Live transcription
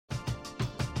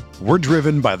We're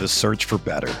driven by the search for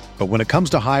better. But when it comes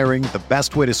to hiring, the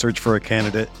best way to search for a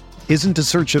candidate isn't to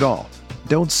search at all.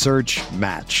 Don't search,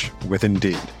 match with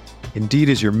Indeed. Indeed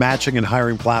is your matching and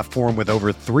hiring platform with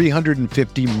over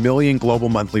 350 million global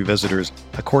monthly visitors,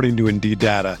 according to Indeed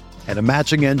data, and a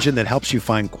matching engine that helps you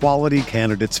find quality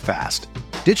candidates fast.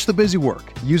 Ditch the busy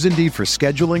work. Use Indeed for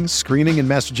scheduling, screening, and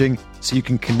messaging so you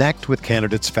can connect with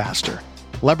candidates faster.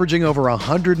 Leveraging over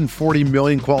 140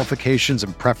 million qualifications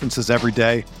and preferences every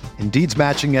day, Indeed's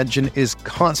matching engine is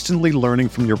constantly learning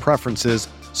from your preferences,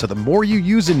 so the more you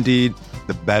use Indeed,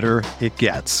 the better it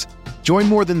gets. Join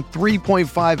more than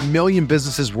 3.5 million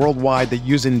businesses worldwide that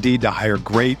use Indeed to hire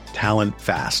great talent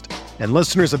fast. And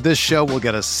listeners of this show will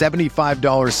get a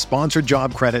 $75 sponsored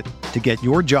job credit to get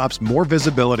your jobs more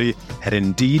visibility at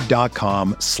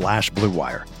Indeed.com/Blue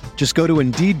Wire. Just go to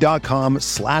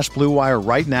Indeed.com/Blue Wire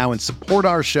right now and support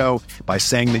our show by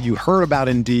saying that you heard about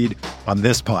Indeed on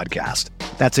this podcast.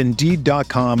 That's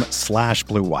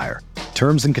Indeed.com/Blue Wire.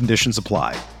 Terms and conditions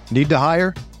apply. Need to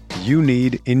hire? You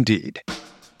need Indeed.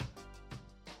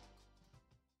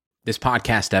 This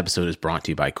podcast episode is brought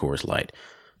to you by Coors Light.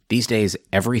 These days,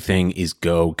 everything is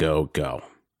go, go, go.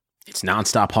 It's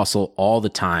nonstop hustle all the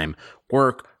time.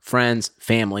 Work, friends,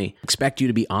 family expect you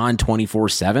to be on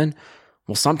 24/7.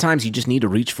 Well, sometimes you just need to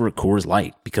reach for a Coors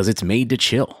Light because it's made to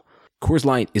chill. Coors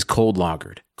Light is cold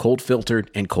lagered, cold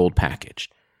filtered, and cold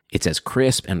packaged. It's as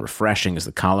crisp and refreshing as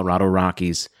the Colorado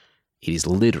Rockies. It is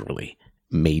literally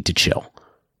made to chill.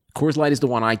 Coors Light is the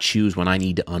one I choose when I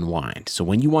need to unwind. So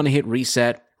when you want to hit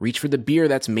reset, reach for the beer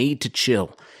that's made to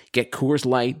chill. Get Coors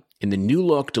Light in the new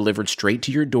look delivered straight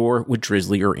to your door with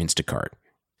Drizzly or Instacart.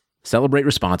 Celebrate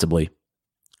responsibly.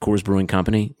 Coors Brewing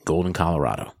Company, Golden,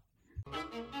 Colorado.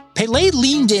 Pele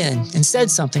leaned in and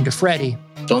said something to Freddie.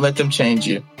 Don't let them change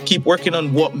you. Keep working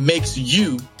on what makes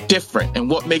you different and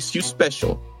what makes you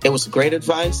special. It was great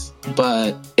advice,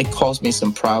 but it caused me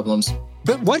some problems.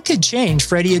 But what could change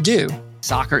Freddie Adu?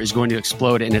 Soccer is going to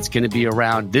explode, and it's going to be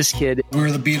around this kid.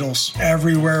 We're the Beatles.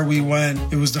 Everywhere we went,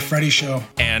 it was the Freddie Show.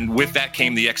 And with that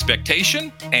came the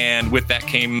expectation, and with that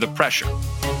came the pressure.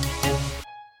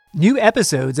 New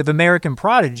episodes of American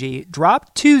Prodigy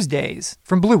drop Tuesdays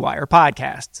from Blue Wire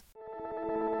Podcasts.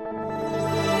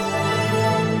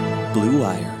 Blue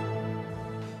Wire.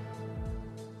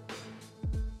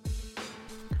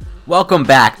 Welcome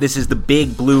back. This is the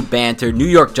Big Blue Banter New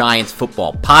York Giants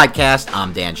football podcast.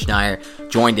 I'm Dan Schneider,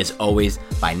 joined as always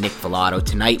by Nick Filato.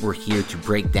 Tonight we're here to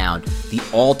break down the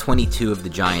all-22 of the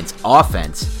Giants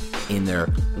offense in their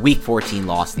Week 14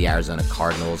 loss to the Arizona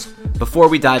Cardinals. Before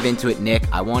we dive into it,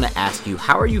 Nick, I want to ask you,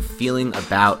 how are you feeling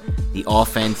about the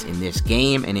offense in this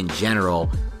game and in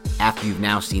general after you've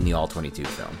now seen the all-22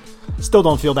 film? Still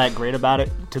don't feel that great about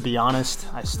it, to be honest.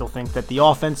 I still think that the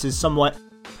offense is somewhat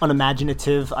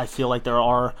unimaginative. I feel like there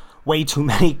are way too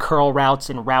many curl routes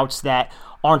and routes that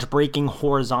aren't breaking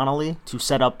horizontally to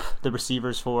set up the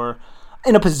receivers for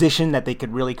in a position that they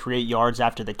could really create yards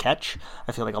after the catch.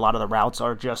 I feel like a lot of the routes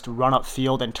are just run up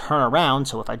field and turn around,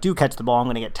 so if I do catch the ball, I'm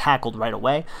going to get tackled right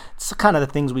away. It's kind of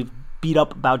the things we've beat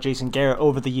up about Jason Garrett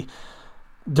over the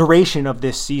duration of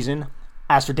this season.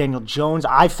 As for Daniel Jones,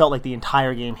 I felt like the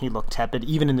entire game he looked tepid,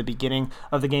 even in the beginning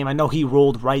of the game. I know he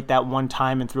rolled right that one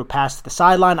time and threw a pass to the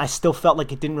sideline. I still felt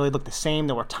like it didn't really look the same.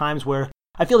 There were times where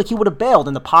I feel like he would have bailed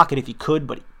in the pocket if he could,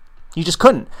 but he just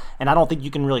couldn't. And I don't think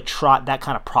you can really trot that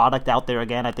kind of product out there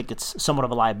again. I think it's somewhat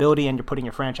of a liability, and you're putting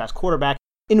your franchise quarterback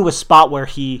into a spot where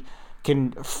he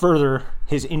can further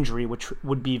his injury, which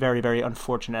would be very, very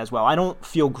unfortunate as well. I don't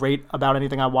feel great about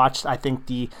anything I watched. I think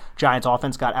the Giants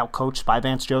offense got outcoached by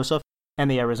Vance Joseph and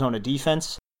the Arizona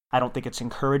defense. I don't think it's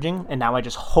encouraging, and now I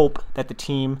just hope that the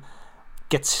team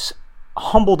gets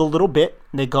humbled a little bit.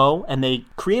 They go and they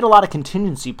create a lot of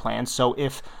contingency plans, so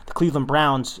if the Cleveland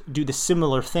Browns do the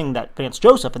similar thing that Vance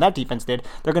Joseph and that defense did,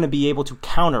 they're going to be able to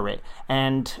counter it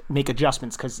and make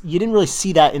adjustments, because you didn't really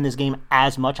see that in this game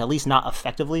as much, at least not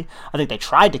effectively. I think they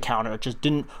tried to counter it, just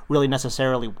didn't really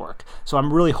necessarily work. So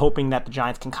I'm really hoping that the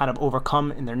Giants can kind of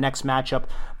overcome in their next matchup,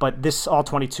 but this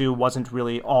all-22 wasn't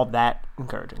really all that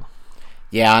encouraging.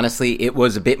 Yeah, honestly, it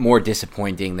was a bit more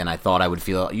disappointing than I thought I would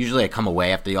feel. Usually I come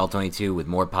away after the All-22 with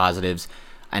more positives,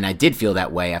 and I did feel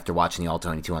that way after watching the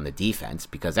All-22 on the defense,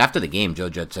 because after the game, Joe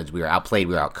Judge says we were outplayed,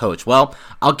 we were outcoached. Well,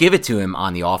 I'll give it to him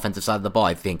on the offensive side of the ball.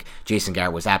 I think Jason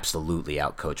Garrett was absolutely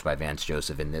outcoached by Vance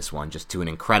Joseph in this one, just to an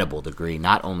incredible degree,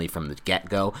 not only from the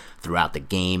get-go, throughout the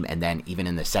game, and then even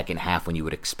in the second half when you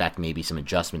would expect maybe some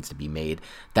adjustments to be made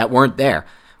that weren't there.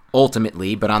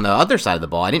 ultimately. But on the other side of the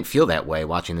ball, I didn't feel that way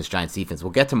watching this Giants defense.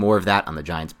 We'll get to more of that on the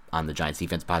Giants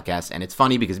defense podcast. And it's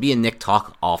funny because me and Nick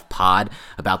talk off pod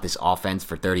about this offense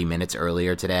for 30 minutes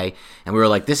earlier today, and we were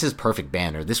like, this is perfect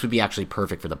banner. This would be actually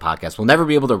perfect for the podcast. We'll never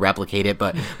be able to replicate it,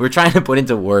 but we're trying to put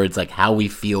into words like how we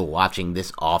feel watching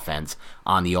this offense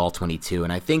on the All-22.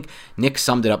 And I think Nick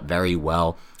summed it up very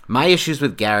well. My issues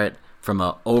with Garrett from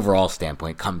an overall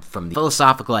standpoint come from the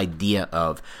philosophical idea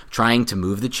of trying to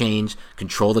move the chains,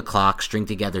 control the clock, string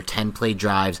together 10-play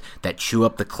drives that chew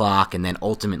up the clock, and then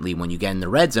ultimately when you get in the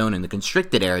red zone in the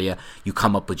constricted area, you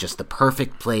come up with just the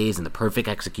perfect plays and the perfect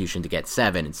execution to get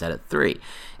 7 instead of 3.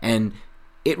 And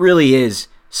it really is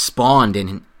spawned,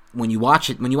 and when you watch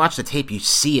the tape, you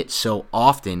see it so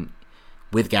often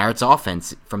with Garrett's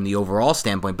offense from the overall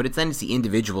standpoint, but it's the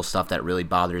individual stuff that really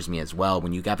bothers me as well.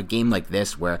 When you have a game like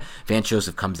this where Vance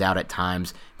Joseph comes out at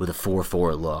times with a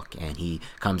 4-4 look, and he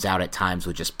comes out at times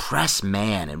with just press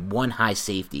man and one high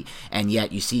safety, and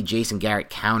yet you see Jason Garrett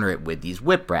counter it with these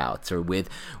whip routes or with,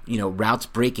 routes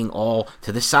breaking all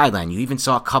to the sideline. You even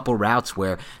saw a couple routes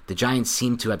where the Giants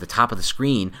seemed to, at the top of the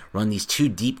screen, run these 2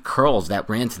 deep curls that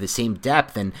ran to the same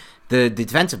depth, and the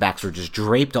defensive backs were just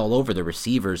draped all over the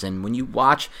receivers. And when you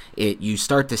watch it, you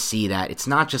start to see that it's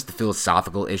not just the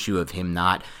philosophical issue of him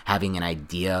not having an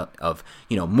idea of,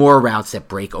 more routes that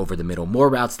break over the middle, more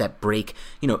routes that break,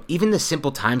 even the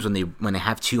simple times when they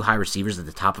have 2 high receivers at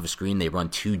the top of a screen, they run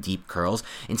 2 deep curls.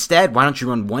 Instead, why don't you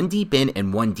run 1 deep in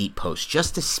and 1 deep post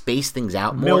just to space things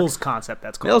out more? Mills concept,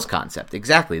 that's called. Mills concept,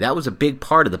 exactly. That was a big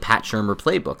part of the Pat Shurmur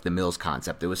playbook, the Mills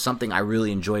concept. It was something I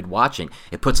really enjoyed watching.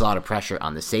 It puts a lot of pressure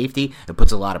on the safety. It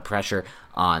puts a lot of pressure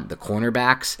on the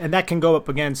cornerbacks. And that can go up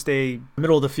against a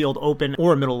middle of the field open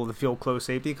or a middle of the field closed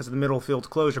safety, because the middle of the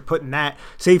field closed, you're putting that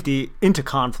safety into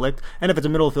conflict. And if it's a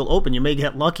middle of the field open, you may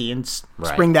get lucky and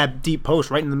spring that deep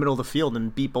post right in the middle of the field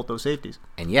and beat both those safeties.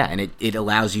 And it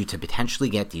allows you to potentially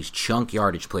get these chunk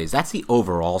yardage plays. That's the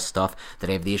overall stuff that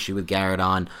I have the issue with Garrett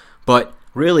on. But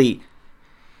really,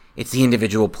 it's the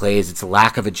individual plays. It's a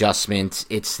lack of adjustment.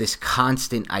 It's this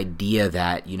constant idea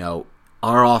that,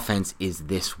 our offense is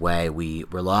this way. We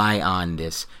rely on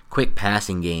this quick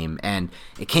passing game, and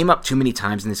it came up too many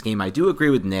times in this game. I do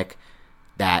agree with Nick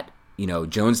that,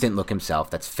 Jones didn't look himself.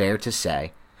 That's fair to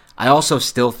say. I also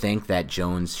still think that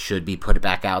Jones should be put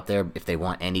back out there if they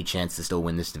want any chance to still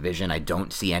win this division. I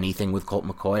don't see anything with Colt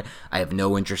McCoy. I have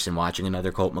no interest in watching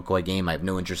another Colt McCoy game. I have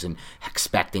no interest in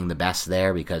expecting the best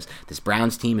there, because this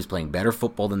Browns team is playing better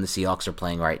football than the Seahawks are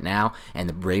playing right now, and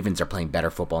the Ravens are playing better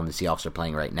football than the Seahawks are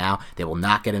playing right now. They will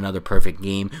not get another perfect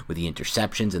game with the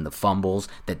interceptions and the fumbles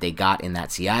that they got in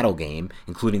that Seattle game,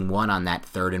 including one on that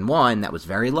 3rd and 1 that was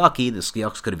very lucky. The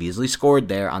Seahawks could have easily scored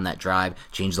there on that drive,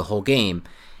 changed the whole game.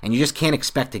 And you just can't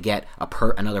expect to get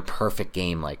another perfect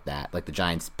game like that, like the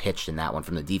Giants pitched in that one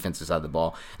from the defensive side of the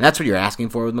ball. And that's what you're asking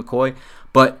for with McCoy.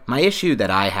 But my issue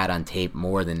that I had on tape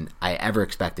more than I ever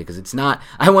expected, because it's not,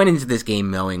 I went into this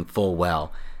game knowing full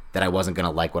well that I wasn't going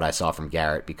to like what I saw from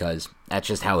Garrett, because that's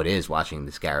just how it is watching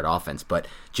this Garrett offense. But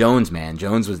Jones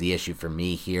was the issue for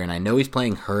me here. And I know he's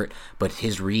playing hurt, but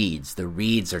the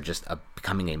reads are just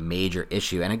becoming a major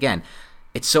issue. And again,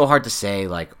 it's so hard to say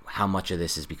how much of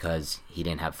this is because he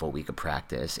didn't have a full week of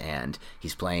practice and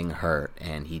he's playing hurt,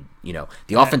 and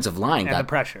the offensive line got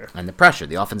the pressure.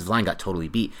 The offensive line got totally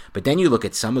beat. But then you look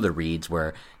at some of the reads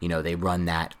where they run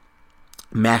that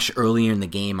mesh earlier in the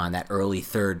game on that early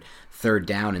third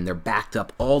down, and they're backed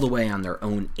up all the way on their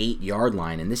own 8-yard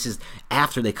line, and this is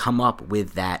after they come up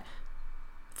with that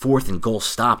 4th and goal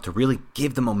stop to really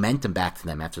give the momentum back to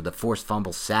them after the forced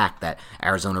fumble sack that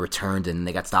Arizona returned, and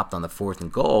they got stopped on the 4th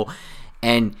and goal.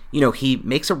 And, he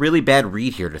makes a really bad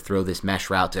read here to throw this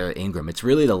mesh route to Ingram. It's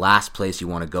really the last place you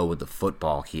want to go with the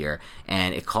football here,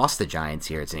 and it costs the Giants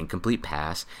here. It's an incomplete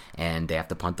pass, and they have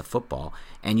to punt the football.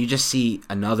 And you just see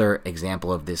another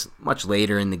example of this much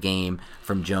later in the game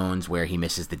from Jones, where he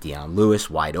misses the Deion Lewis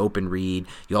wide open read.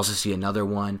 You also see another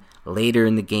one later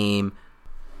in the game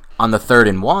on the 3rd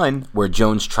and 1, where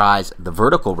Jones tries the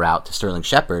vertical route to Sterling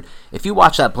Shepard. If you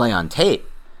watch that play on tape,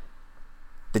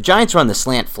 the Giants run the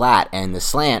slant flat, and the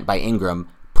slant by Ingram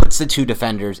puts the 2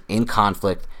 defenders in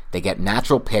conflict. They get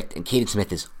natural picked, and Kaden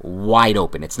Smith is wide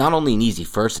open. It's not only an easy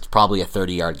first, it's probably a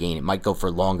 30-yard gain. It might go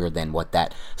for longer than what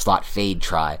that slot fade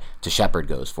try to Shepard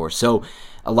goes for. So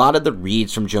a lot of the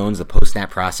reads from Jones, the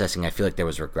post-snap processing, I feel like there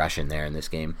was regression there in this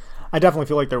game. I definitely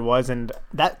feel like there was, and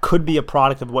that could be a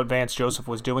product of what Vance Joseph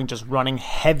was doing, just running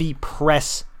heavy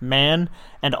press man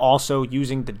and also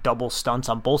using the double stunts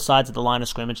on both sides of the line of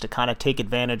scrimmage to kind of take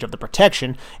advantage of the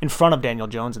protection in front of Daniel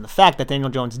Jones. And the fact that Daniel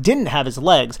Jones didn't have his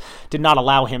legs did not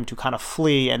allow him to kind of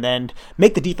flee and then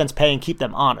make the defense pay and keep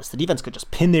them honest. The defense could just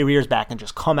pin their ears back and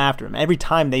just come after him every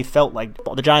time they felt like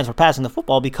the Giants were passing the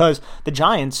football, because the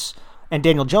Giants and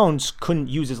Daniel Jones couldn't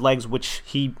use his legs, which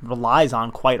he relies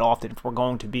on quite often, if we're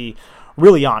going to be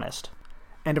really honest.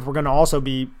 And if we're going to also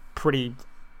be pretty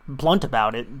blunt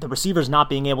about it, the receivers not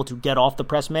being able to get off the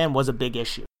press man was a big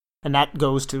issue. And that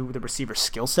goes to the receiver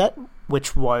skill set,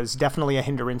 which was definitely a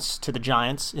hindrance to the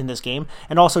Giants in this game,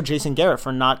 and also Jason Garrett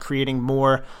for not creating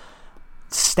more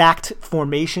stacked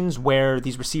formations where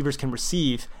these receivers can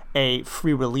receive a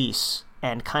free release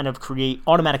and kind of create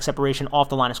automatic separation off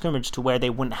the line of scrimmage to where they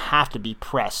wouldn't have to be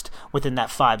pressed within that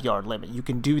 5-yard limit. You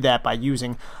can do that by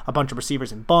using a bunch of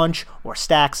receivers in bunch or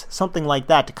stacks, something like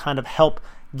that, to kind of help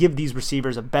give these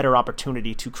receivers a better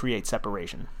opportunity to create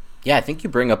separation. Yeah, I think you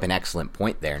bring up an excellent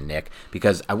point there, Nick,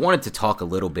 because I wanted to talk a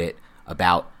little bit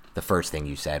about the first thing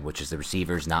you said, which is the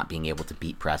receivers not being able to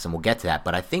beat press, and we'll get to that.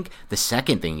 But I think the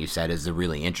second thing you said is a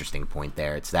really interesting point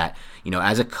there. It's that,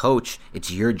 as a coach, it's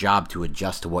your job to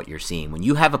adjust to what you're seeing. When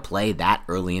you have a play that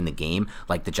early in the game,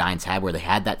 like the Giants had, where they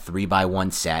had that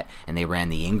 3-by-1 set, and they ran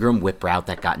the Ingram whip route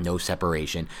that got no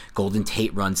separation. Golden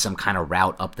Tate runs some kind of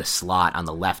route up the slot on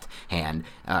the left hand,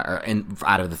 and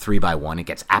out of the 3-by-1, it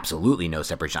gets absolutely no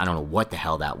separation. I don't know what the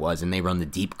hell that was. And they run the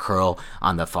deep curl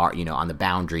on the far, on the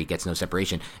boundary, gets no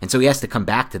separation. And so he has to come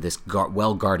back to this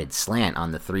well-guarded slant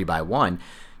on the 3-by-1.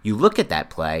 You look at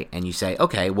that play and you say,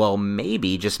 okay, well,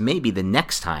 maybe, just maybe the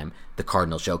next time the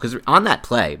Cardinals show, because on that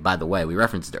play, by the way, we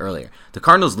referenced it earlier, the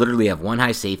Cardinals literally have one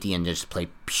high safety and just play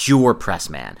pure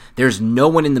press man. There's no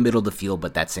one in the middle of the field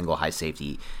but that single high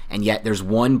safety, and yet there's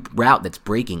one route that's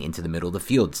breaking into the middle of the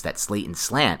field. It's that Slayton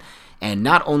slant. And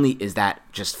not only is that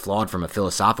just flawed from a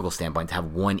philosophical standpoint to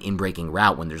have one in-breaking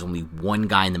route when there's only one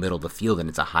guy in the middle of the field and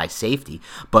it's a high safety,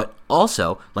 but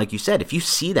also, like you said, if you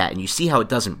see that and you see how it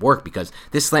doesn't work because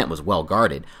this slant was well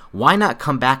guarded, why not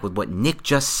come back with what Nick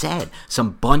just said?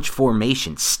 Some bunch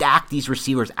formation. Stack these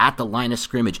receivers at the line of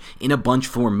scrimmage in a bunch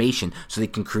formation so they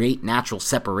can create natural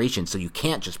separation so you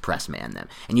can't just press man them.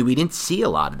 And we didn't see a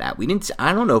lot of that.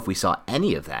 I don't know if we saw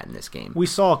any of that in this game. We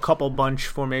saw a couple bunch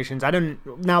formations.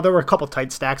 Now there were a couple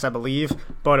tight stacks, I believe,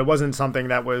 but it wasn't something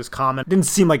that was common. It didn't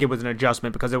seem like it was an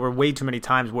adjustment because there were way too many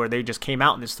times where they just came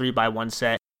out in this 3-by-1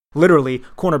 set. Literally,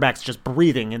 cornerbacks just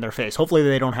breathing in their face. Hopefully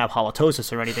they don't have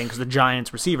halitosis or anything because the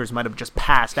Giants receivers might have just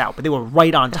passed out. But they were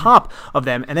right on top of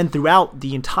them. And then throughout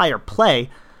the entire play,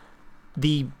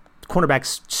 the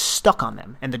cornerbacks stuck on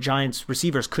them. And the Giants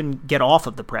receivers couldn't get off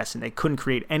of the press and they couldn't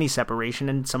create any separation.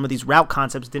 And some of these route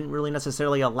concepts didn't really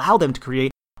necessarily allow them to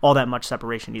create all that much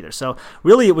separation either. So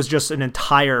really it was just an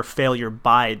entire failure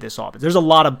by this offense. There's a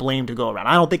lot of blame to go around.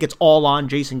 I don't think it's all on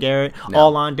Jason Garrett,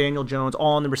 all on Daniel Jones,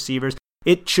 all on the receivers.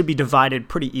 It should be divided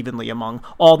pretty evenly among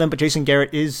all of them, but Jason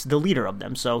Garrett is the leader of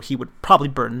them, so he would probably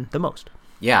burden the most.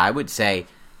 Yeah, I would say,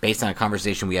 based on a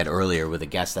conversation we had earlier with a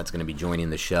guest that's going to be joining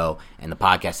the show and the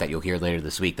podcast that you'll hear later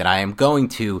this week, that I am going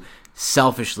to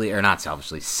selflessly,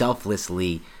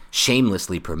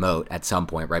 shamelessly promote at some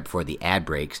point right before the ad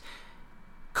breaks.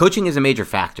 Coaching is a major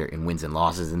factor in wins and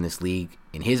losses in this league.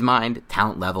 In his mind,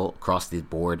 talent level across the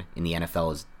board in the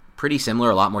NFL is pretty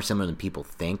similar, a lot more similar than people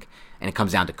think, and it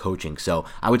comes down to coaching. So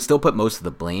I would still put most of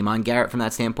the blame on Garrett from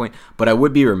that standpoint, but I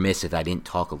would be remiss if I didn't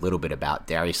talk a little bit about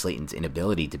Darius Slayton's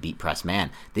inability to beat press man.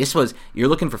 You're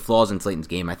looking for flaws in Slayton's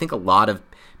game. I think a lot of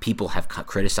people have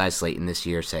criticized Slayton this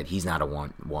year, said he's not a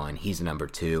 1-1, he's a number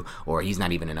 2, or he's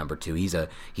not even a number 2, he's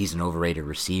an overrated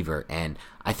receiver. And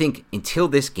I think until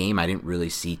this game, I didn't really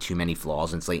see too many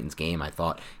flaws in Slayton's game. I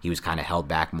thought he was kind of held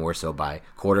back more so by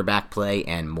quarterback play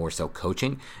and more so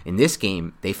coaching. In this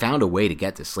game, they found a way to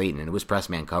get to Slayton, and it was press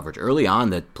man coverage. Early on,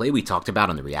 the play we talked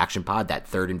about on the reaction pod, that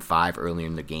 3rd and 5 earlier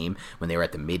in the game when they were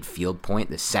at the midfield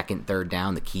point, the second third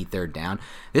down, the key third down.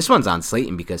 This one's on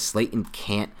Slayton because Slayton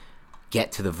can't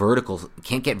get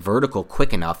vertical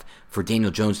quick enough for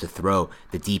Daniel Jones to throw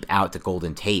the deep out to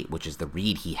Golden Tate, which is the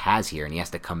read he has here, and he has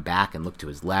to come back and look to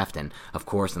his left. And of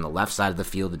course, on the left side of the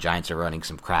field, the Giants are running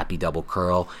some crappy double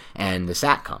curl, and the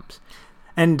sack comes.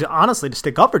 And honestly, to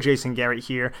stick up for Jason Garrett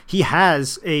here, he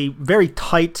has a very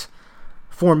tight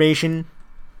formation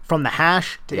from the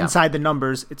hash to inside the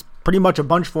numbers. It's pretty much a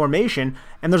bunch formation,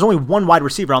 and there's only one wide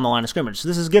receiver on the line of scrimmage. So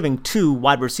this is giving 2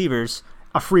 wide receivers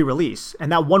a free release, and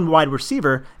that one wide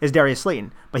receiver is Darius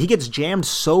Slayton. But he gets jammed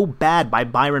so bad by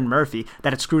Byron Murphy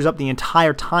that it screws up the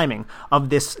entire timing of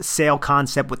this sail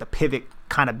concept with a pivot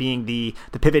kind of being the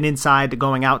pivot inside to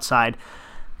going outside,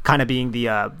 kind of being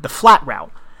the flat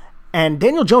route. And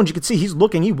Daniel Jones, you can see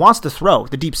he wants to throw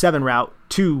the deep 7 route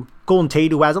to Golden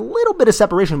Tate, who has a little bit of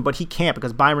separation, but he can't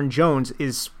because Byron Jones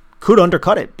could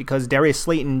undercut it because Darius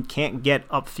Slayton can't get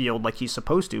upfield like he's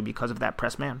supposed to because of that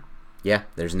press man. Yeah,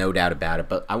 there's no doubt about it.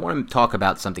 But I want to talk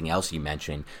about something else you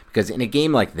mentioned, because in a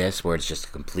game like this where it's just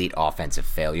a complete offensive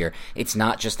failure, it's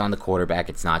not just on the quarterback,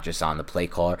 it's not just on the play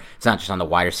caller, it's not just on the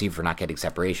wide receiver for not getting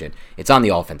separation, it's on the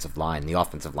offensive line. The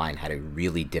offensive line had a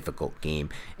really difficult game,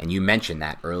 and you mentioned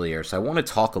that earlier. So I want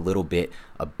to talk a little bit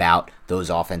about those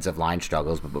offensive line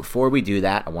struggles. But before we do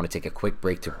that, I want to take a quick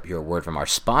break to hear a word from our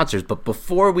sponsors. But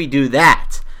before we do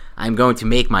that, I'm going to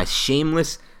make my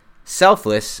shameless,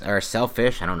 selfish, I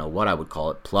don't know what I would call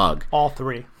it, plug. All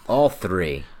three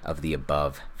of the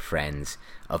above friends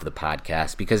of the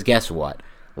podcast. Because guess what?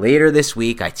 Later this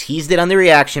week, I teased it on the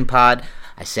reaction pod.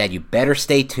 I said, you better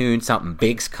stay tuned. Something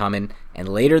big's coming. And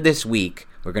later this week,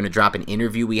 we're going to drop an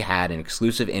interview we had, an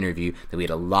exclusive interview that we had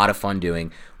a lot of fun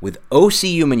doing with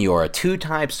Osi Umenyiora,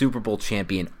 2-time Super Bowl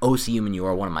champion Osi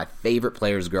Umenyiora, one of my favorite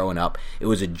players growing up. It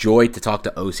was a joy to talk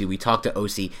to Osi. We talked to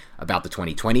Osi about the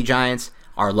 2020 Giants,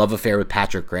 our love affair with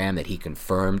Patrick Graham that he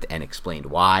confirmed and explained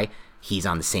why. He's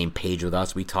on the same page with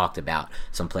us. We talked about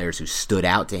some players who stood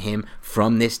out to him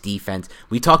from this defense.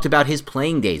 We talked about his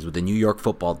playing days with the New York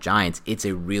Football Giants. It's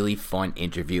a really fun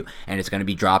interview, and it's going to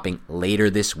be dropping later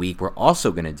this week. We're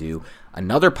also going to do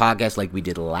another podcast like we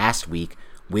did last week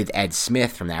with Ed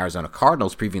Smith from the Arizona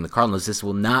Cardinals, previewing the Cardinals. This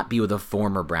will not be with a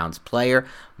former Browns player,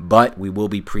 but we will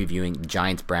be previewing the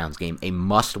Giants-Browns game, a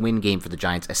must-win game for the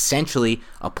Giants, essentially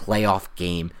a playoff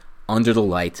game under the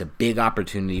lights, a big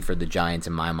opportunity for the Giants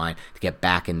in my mind to get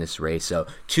back in this race. So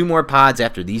 2 more pods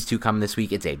after these 2 come this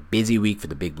week. It's a busy week for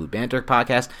the Big Blue Banter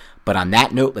podcast. But on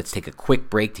that note, let's take a quick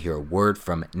break to hear a word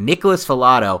from Nicholas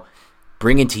Filato,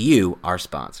 bringing to you our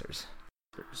sponsors.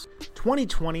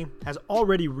 2020 has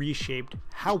already reshaped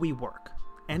how we work,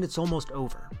 and it's almost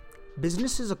over.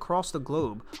 Businesses across the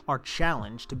globe are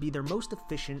challenged to be their most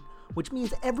efficient, which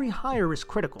means every hire is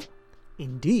critical.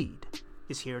 Indeed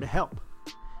is here to help.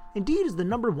 Indeed is the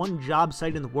 #1 job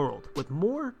site in the world, with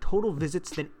more total visits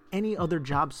than any other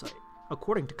job site,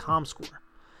 according to ComScore.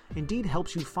 Indeed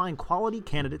helps you find quality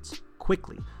candidates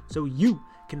quickly, so you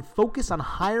can focus on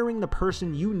hiring the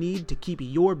person you need to keep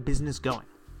your business going.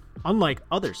 Unlike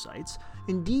other sites,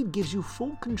 Indeed gives you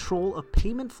full control of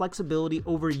payment flexibility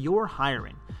over your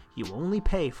hiring. You only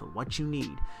pay for what you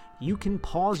need. You can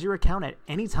pause your account at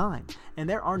any time, and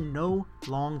there are no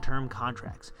long-term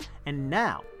contracts. And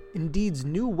now, Indeed's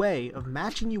new way of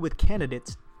matching you with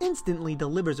candidates instantly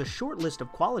delivers a short list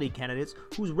of quality candidates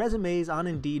whose resumes on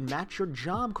Indeed match your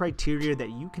job criteria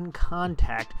that you can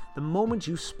contact the moment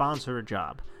you sponsor a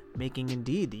job, making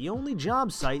Indeed the only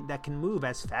job site that can move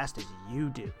as fast as you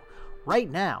do. Right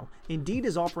now, Indeed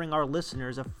is offering our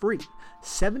listeners a free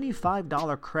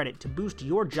 $75 credit to boost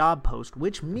your job post,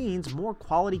 which means more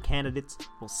quality candidates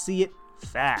will see it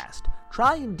fast.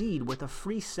 Try Indeed with a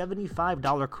free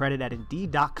 $75 credit at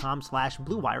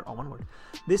Indeed.com/BlueWire, all one word.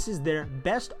 This is their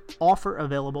best offer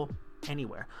available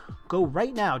anywhere. Go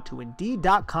right now to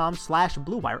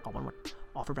Indeed.com/BlueWire, all one word.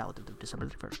 Offer valid until December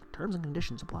 31st. Terms and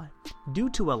conditions apply. Due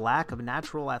to a lack of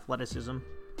natural athleticism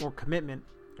or commitment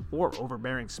or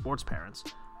overbearing sports parents,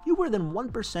 fewer than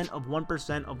 1% of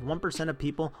 1% of 1% of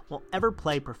people will ever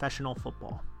play professional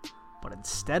football. But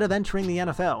instead of entering the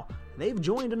NFL, they've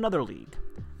joined another league,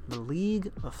 the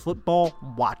League of Football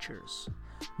Watchers.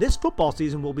 This football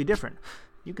season will be different.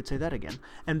 You could say that again.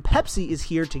 And Pepsi is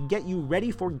here to get you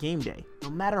ready for game day, no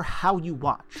matter how you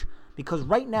watch. Because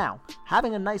right now,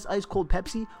 having a nice ice-cold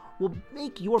Pepsi will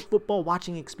make your football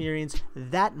watching experience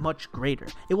that much greater.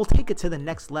 It will take it to the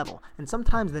next level, and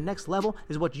sometimes the next level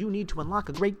is what you need to unlock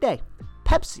a great day.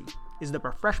 Pepsi is the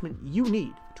refreshment you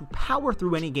need to power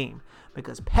through any game,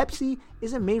 because Pepsi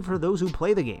isn't made for those who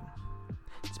play the game.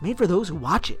 It's made for those who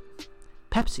watch it.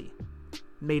 Pepsi,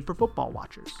 made for football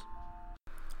watchers.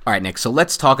 All right, Nick, so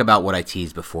let's talk about what I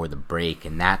teased before the break,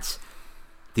 and that's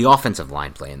the offensive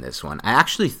line play in this one. I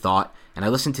actually thought, and I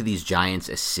listened to these Giants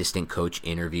assistant coach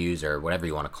interviews, or whatever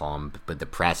you want to call them, but the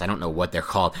press, I don't know what they're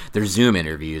called. They're Zoom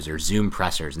interviews or Zoom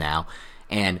pressers now,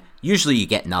 and usually you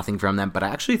get nothing from them, but I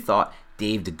actually thought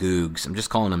Dave DeGoogs, I'm just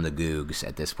calling him the Googs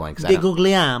at this point.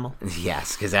 DeGuglielmo.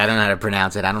 Yes, because I don't know how to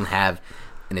pronounce it. I don't have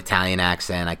an Italian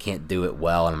accent. I can't do it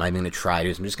well, and I'm not even going to try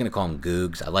to, so I'm just going to call him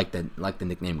Googs. I like the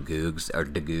nickname Googs, or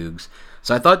DeGoogs.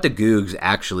 So I thought DeGoogs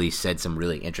actually said some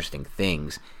really interesting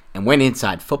things and went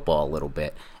inside football a little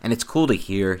bit, and it's cool to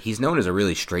hear. He's known as a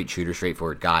really straight shooter,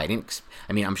 straightforward guy.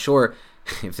 I'm sure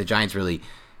if the Giants really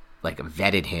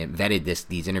vetted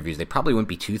these interviews, they probably wouldn't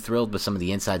be too thrilled with some of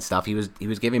the inside stuff he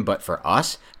was giving. But for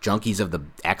us, junkies of the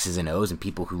X's and O's and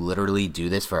people who literally do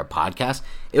this for a podcast,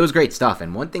 it was great stuff.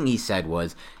 And one thing he said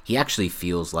was he actually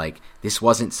feels like this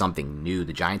wasn't something new.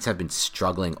 The Giants have been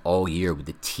struggling all year with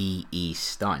the TE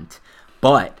stunt,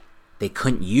 but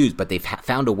they've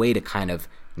found a way to kind of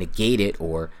negate it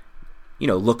or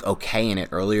look okay in it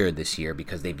earlier this year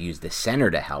because they've used the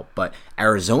center to help. But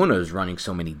Arizona is running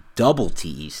so many double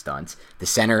TE stunts. The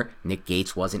center, Nick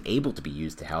Gates, wasn't able to be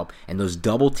used to help. And those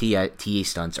double TE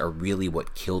stunts are really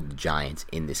what killed the Giants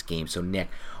in this game. So, Nick,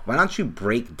 why don't you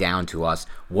break down to us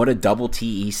what a double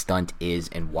TE stunt is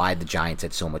and why the Giants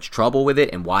had so much trouble with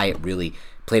it and why it really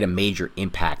played a major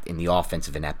impact in the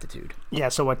offensive ineptitude. Yeah,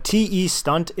 so a TE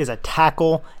stunt is a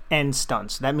tackle end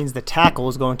stunt. So that means the tackle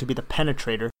is going to be the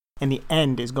penetrator and the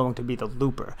end is going to be the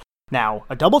looper. Now,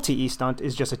 a double TE stunt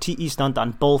is just a TE stunt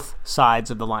on both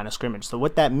sides of the line of scrimmage. So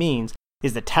what that means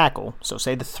is the tackle, so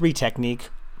say the 3 technique,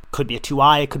 could be a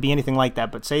 2-eye, it could be anything like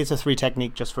that, but say it's a 3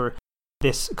 technique just for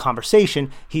this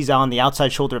conversation, he's on the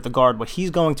outside shoulder of the guard. What he's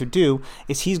going to do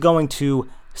is he's going to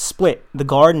split the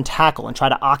guard and tackle and try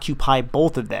to occupy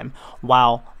both of them,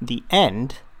 while the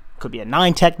end, could be a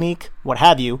 9 technique, what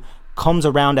have you, comes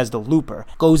around as the looper,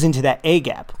 goes into that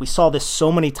A-gap. We saw this so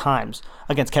many times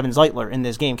against Kevin Zeitler in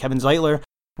this game. Kevin Zeitler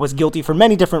was guilty for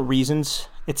many different reasons.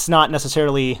 It's not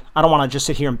necessarily, I don't want to just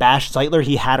sit here and bash Zeitler.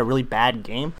 He had a really bad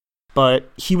game, but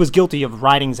he was guilty of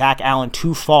riding Zach Allen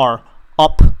too far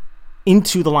up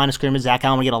into the line of scrimmage. Zach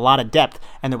Allen would get a lot of depth,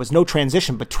 and there was no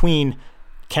transition between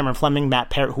Cameron Fleming, Matt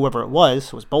Parrott, whoever it was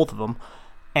both of them,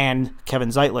 and Kevin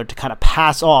Zeitler to kind of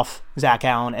pass off Zach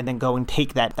Allen and then go and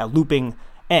take that looping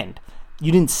end.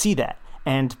 You didn't see that,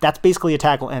 and that's basically a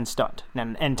tackle end stunt. And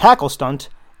an end tackle stunt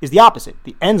is the opposite.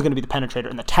 The end's going to be the penetrator,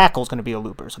 and the tackle's going to be a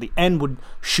looper. So the end would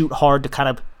shoot hard to kind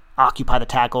of occupy the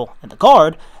tackle and the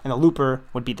guard, and the looper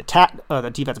would be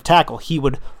the defensive tackle. He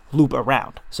would loop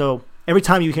around. So every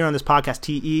time you hear on this podcast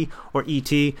TE or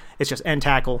ET, it's just end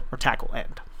tackle or tackle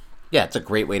end. Yeah, it's a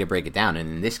great way to break it down. And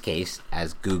in this case,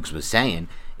 as Googs was saying,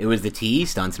 it was the TE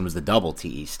stunts and was the double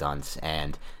TE stunts.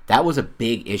 And that was a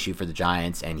big issue for the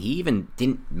Giants. And he even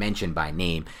didn't mention by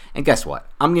name. And guess what?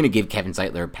 I'm going to give Kevin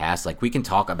Zeitler a pass. Like, we can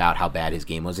talk about how bad his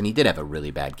game was. And he did have a really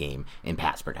bad game in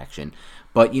pass protection.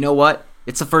 But you know what?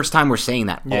 It's the first time we're saying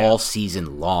that all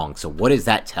season long. So what does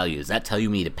that tell you? Does that tell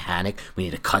you we need to panic? We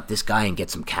need to cut this guy and get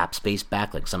some cap space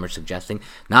back like some are suggesting?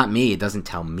 Not me. It doesn't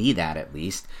tell me that, at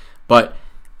least. But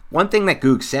one thing that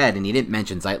Goog said, and he didn't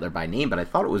mention Zeitler by name, but I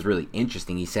thought it was really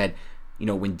interesting. He said,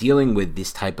 when dealing with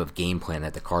this type of game plan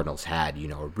that the Cardinals had,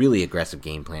 a really aggressive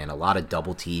game plan, a lot of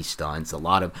double T stunts, a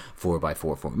lot of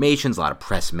 4x4 formations, a lot of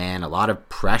press man, a lot of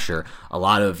pressure, a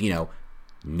lot of,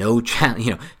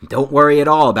 don't worry at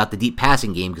all about the deep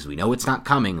passing game because we know it's not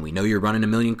coming and we know you're running a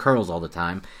million curls all the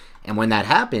time. And when that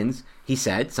happens, he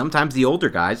said, sometimes the older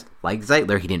guys, like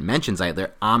Zeitler, he didn't mention Zeitler,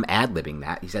 I'm ad-libbing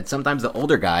that. He said sometimes the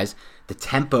older guys, the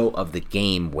tempo of the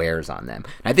game wears on them.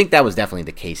 And I think that was definitely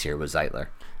the case here with Zeitler.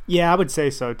 Yeah, I would say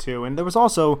so too. And there was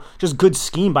also just good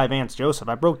scheme by Vance Joseph.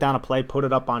 I broke down a play, put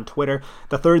it up on Twitter.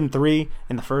 The 3rd and 3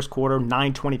 in the first quarter,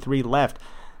 9:23 left.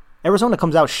 Arizona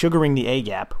comes out sugaring the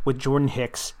A-gap with Jordan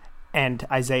Hicks and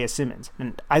Isaiah Simmons.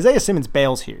 And Isaiah Simmons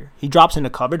bails here. He drops into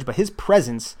coverage, but his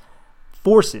presence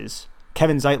forces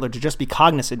Kevin Zeitler to just be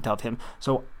cognizant of him.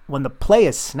 So when the play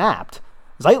is snapped,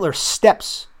 Zeitler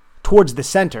steps towards the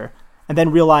center and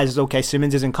then realizes, okay,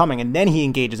 Simmons isn't coming, and then he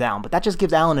engages Allen. But that just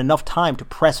gives Allen enough time to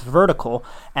press vertical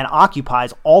and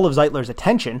occupies all of Zeitler's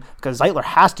attention because Zeitler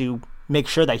has to make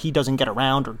sure that he doesn't get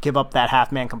around or give up that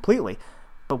half man completely.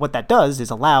 But what that does is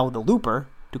allow the looper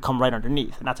to come right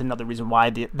underneath. And that's another reason why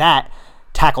that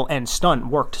tackle end stunt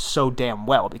worked so damn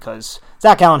well, because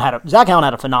Zach Allen had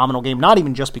a phenomenal game, not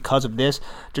even just because of this,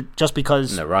 just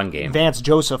because in the run game, Vance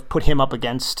Joseph put him up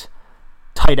against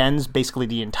tight ends basically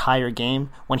the entire game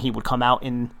when he would come out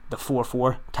in the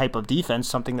 4-4 type of defense,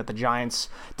 something that the Giants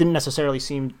didn't necessarily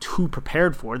seem too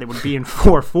prepared for. They would be in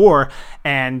 4-4,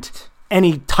 and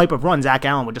any type of run, Zach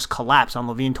Allen would just collapse on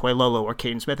Levine Toilolo or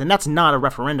Caden Smith, and that's not a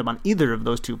referendum on either of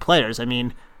those two players. I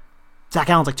mean, Zach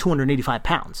Allen's like 285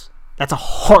 pounds. That's a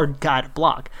hard guy to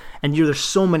block. And there's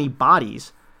so many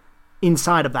bodies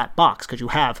inside of that box because you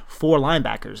have 4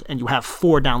 linebackers and you have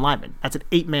 4 down linemen. That's an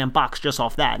 8-man box just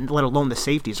off that, and let alone the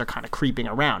safeties are kind of creeping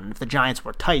around. And if the Giants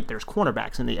were tight, there's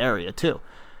cornerbacks in the area too.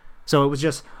 So it was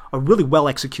just a really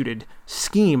well-executed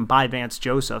scheme by Vance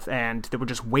Joseph, and there were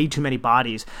just way too many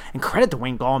bodies. And credit to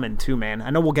Wayne Gallman too, man.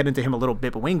 I know we'll get into him a little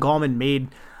bit, but Wayne Gallman made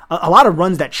a lot of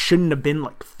runs that shouldn't have been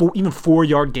like even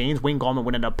 4-yard gains, Wayne Gallman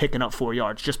would end up picking up 4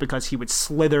 yards just because he would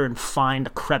slither and find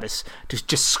a crevice to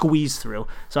just squeeze through.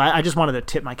 So I just wanted to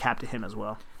tip my cap to him as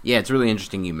well. Yeah, it's really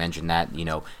interesting you mentioned that.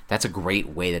 That's a great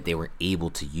way that they were able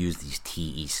to use these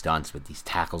TE stunts with these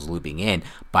tackles looping in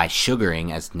by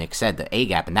sugaring, as Nick said, the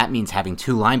A-gap. And that means having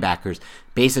 2 linebackers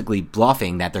basically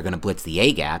bluffing that they're going to blitz the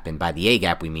A-gap. And by the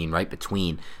A-gap, we mean right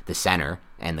between the center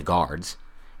and the guards.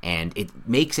 And it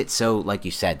makes it so, like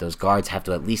you said, those guards have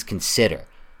to at least consider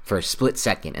for a split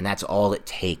second. And that's all it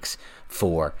takes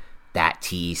for that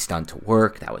TE stunt to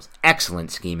work. That was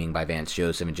excellent scheming by Vance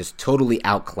Joseph and just totally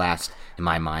outclassed in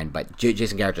my mind. But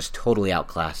Jason Garrett just totally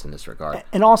outclassed in this regard.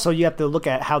 And also you have to look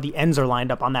at how the ends are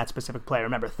lined up on that specific play.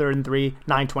 Remember, 3rd and 3,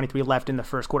 9:23 left in the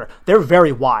first quarter. They're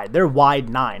very wide. They're wide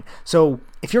 9. So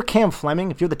if you're Cam Fleming,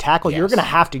 if you're the tackle, you're going to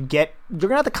have to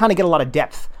kind of get a lot of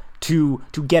depth to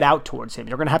get out towards him.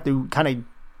 You're going to have to kind of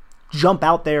jump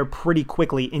out there pretty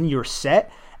quickly in your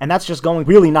set. And that's just going to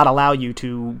really not allow you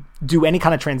to do any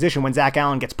kind of transition when Zach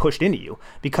Allen gets pushed into you,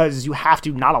 because you have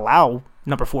to not allow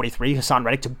number 43, Hassan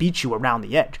Reddick, to beat you around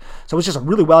the edge. So it's just a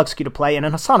really well-executed play, and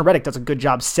then Hassan Reddick does a good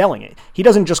job selling it. He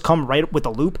doesn't just come right with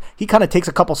the loop. He kind of takes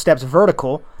a couple steps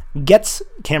vertical, gets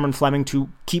Cameron Fleming to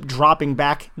keep dropping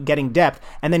back, getting depth,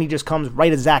 and then he just comes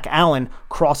right as Zach Allen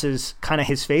crosses kind of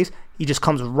his face. He just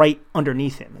comes right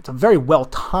underneath him. It's a very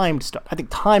well-timed stuff. I think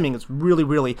timing is really,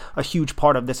 really a huge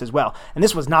part of this as well. And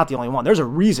this was not the only one. There's a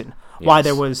reason why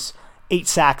there was 8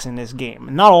 sacks in this game.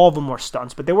 Not all of them were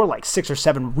stunts, but there were like 6 or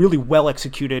 7 really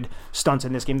well-executed stunts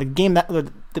in this game.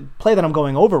 The play that I'm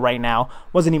going over right now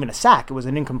wasn't even a sack. It was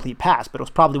an incomplete pass, but it was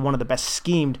probably one of the best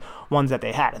schemed ones that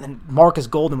they had. And then Marcus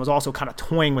Golden was also kind of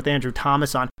toying with Andrew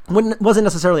Thomas on. It wasn't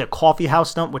necessarily a coffee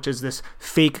house stunt, which is this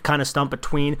fake kind of stunt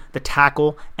between the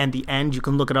tackle and the end. You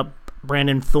can look it up.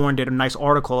 Brandon Thorne did a nice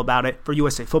article about it for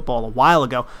USA Football a while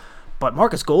ago. But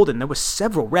Marcus Golden, there was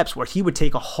several reps where he would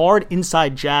take a hard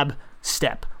inside jab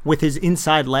step with his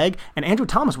inside leg, and Andrew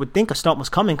Thomas would think a stunt was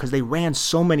coming because they ran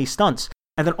so many stunts.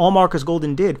 And then all Marcus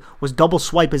Golden did was double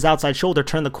swipe his outside shoulder,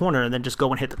 turn the corner, and then just go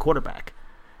and hit the quarterback.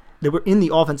 They were in the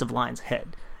offensive line's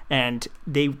head, and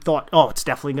they thought, oh, it's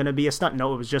definitely going to be a stunt.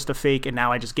 No, it was just a fake, and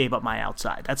now I just gave up my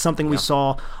outside. That's something we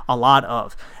saw a lot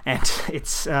of, and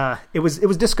it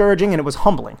was discouraging, and it was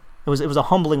humbling. It was a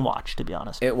humbling watch, to be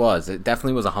honest. It was. It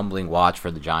definitely was a humbling watch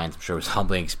for the Giants. I'm sure it was a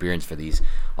humbling experience for these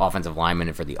offensive linemen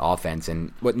and for the offense.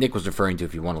 And what Nick was referring to,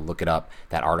 if you want to look it up,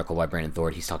 that article by Brandon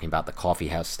Thorne, he's talking about the coffee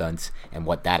house stunts and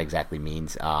what that exactly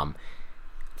means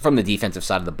from the defensive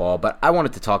side of the ball. But I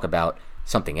wanted to talk about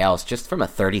something else, just from a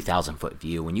 30,000-foot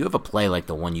view. When you have a play like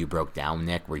the one you broke down,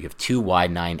 Nick, where you have 2 wide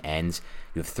 9 ends,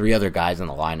 you have 3 other guys on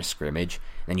the line of scrimmage,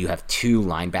 and then you have 2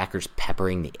 linebackers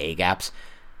peppering the A-gaps,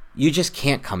 you just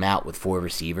can't come out with 4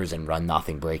 receivers and run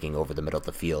nothing breaking over the middle of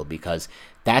the field, because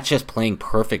that's just playing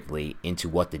perfectly into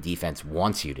what the defense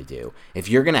wants you to do. If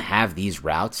you're going to have these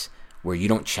routes where you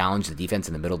don't challenge the defense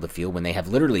in the middle of the field, when they have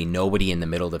literally nobody in the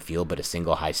middle of the field but a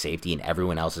single high safety and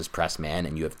everyone else is press man,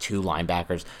 and you have 2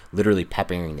 linebackers literally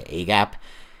peppering the A-gap,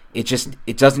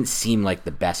 it doesn't seem like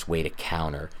the best way to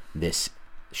counter this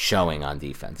showing on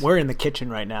defense. We're in the kitchen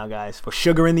right now, guys. We're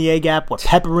sugaring the A-gap. We're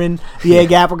peppering the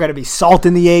A-gap. We're going to be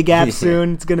salting the A-gap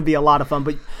soon. It's going to be a lot of fun.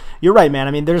 But you're right, man.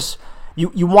 I mean,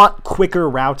 you want quicker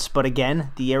routes, but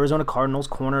again, the Arizona Cardinals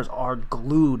corners are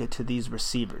glued to these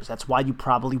receivers. That's why you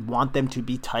probably want them to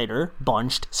be tighter,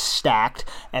 bunched, stacked,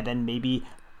 and then maybe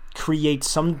create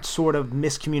some sort of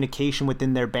miscommunication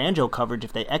within their banjo coverage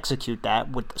if they execute that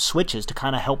with switches to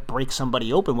kind of help break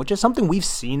somebody open, which is something we've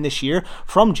seen this year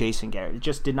from Jason Garrett. It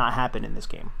just did not happen in this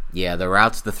game. Yeah,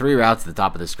 the 3 routes at the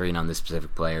top of the screen on this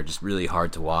specific play are just really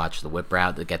hard to watch. The whip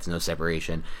route that gets no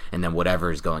separation, and then whatever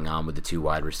is going on with the 2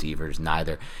 wide receivers,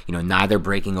 neither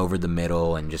breaking over the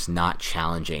middle and just not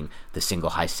challenging the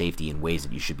single high safety in ways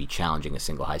that you should be challenging a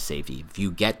single high safety. If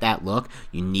you get that look,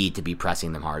 you need to be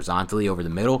pressing them horizontally over the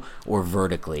middle or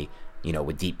vertically,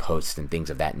 with deep posts and things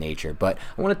of that nature. But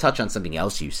I want to touch on something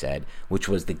else you said, which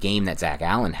was the game that Zach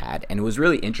Allen had. And it was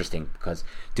really interesting because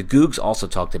DeGoogs also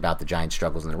talked about the Giants'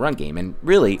 struggles in the run game. And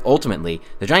really, ultimately,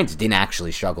 the Giants didn't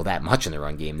actually struggle that much in the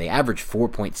run game. They averaged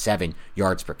 4.7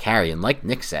 yards per carry. And like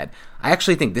Nick said, I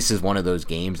actually think this is one of those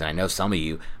games, and I know some of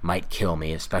you might kill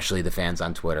me, especially the fans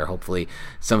on Twitter. Hopefully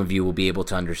some of you will be able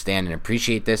to understand and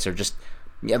appreciate this, or just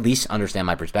at least understand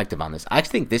my perspective on this. I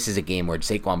think this is a game where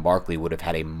Saquon Barkley would have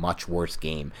had a much worse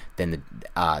game than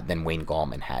Wayne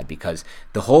Gallman had, because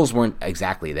the holes weren't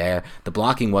exactly there. The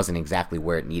blocking wasn't exactly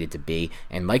where it needed to be.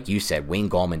 And like you said, Wayne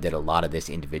Gallman did a lot of this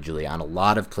individually on a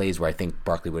lot of plays where I think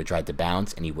Barkley would have tried to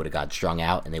bounce and he would have got strung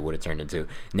out and they would have turned into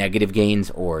negative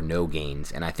gains or no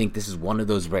gains. And I think this is one of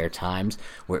those rare times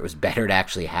where it was better to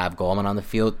actually have Gallman on the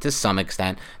field to some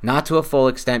extent, not to a full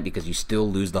extent, because you still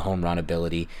lose the home run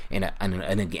ability on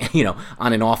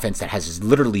an offense that has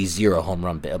literally zero home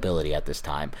run ability at this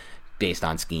time, based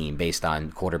on scheme, based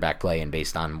on quarterback play, and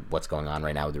based on what's going on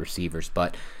right now with the receivers.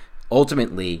 But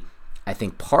ultimately, I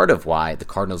think part of why the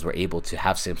Cardinals were able to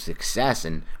have some success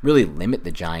and really limit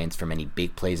the Giants from any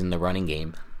big plays in the running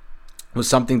game was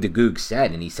something DeGoog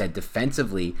said, and he said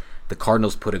defensively, the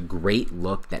Cardinals put a great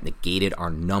look that negated our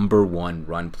number one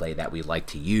run play that we like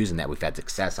to use and that we've had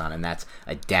success on, and that's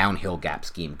a downhill gap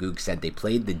scheme. Goog said they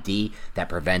played the D that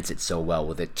prevents it so well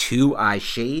with a 2-eye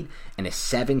shade and a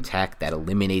 7-tech that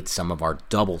eliminates some of our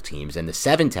double teams. And the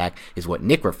 7-tech is what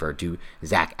Nick referred to,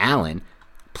 Zach Allen,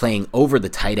 playing over the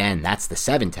tight end. That's the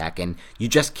 7-tech, and you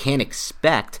just can't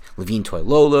expect Levine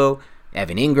Toilolo,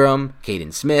 Evan Ingram,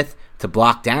 Caden Smith to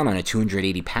block down on a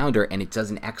 280-pounder, and it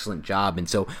does an excellent job. And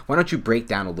so why don't you break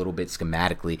down a little bit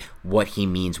schematically what he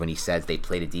means when he says they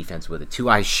played a defense with a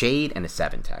 2-eye shade and a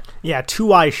 7-tech? Yeah,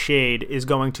 2-eye shade is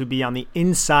going to be on the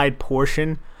inside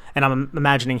portion, and I'm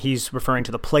imagining he's referring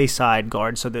to the play side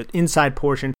guard, so the inside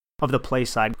portion of the play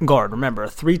side guard. Remember, a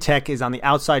 3-tech is on the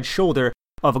outside shoulder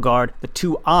of a guard. The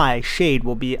 2-eye shade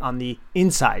will be on the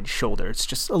inside shoulder. It's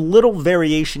just a little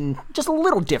variation, just a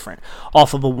little different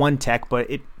off of a 1-tech, but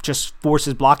it just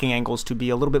forces blocking angles to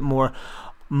be a little bit more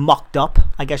mucked up,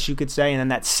 I guess you could say. And then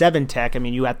that 7-tech, I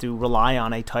mean, you have to rely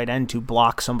on a tight end to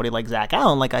block somebody like Zach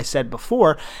Allen, like I said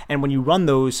before. And when you run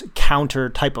those counter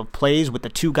type of plays with the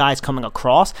two guys coming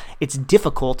across, it's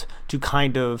difficult to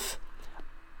kind of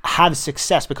have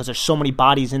success because there's so many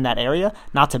bodies in that area.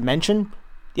 Not to mention,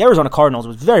 the Arizona Cardinals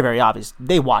was very, very obvious.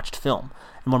 They watched film.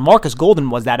 And when Marcus Golden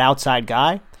was that outside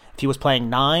guy, if he was playing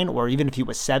 9 or even if he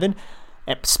was 7,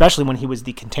 especially when he was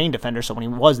the contained defender, so when he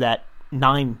was that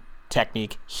 9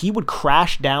 technique, he would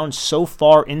crash down so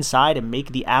far inside and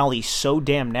make the alley so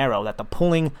damn narrow that the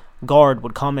pulling guard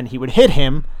would come and he would hit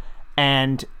him,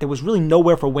 and there was really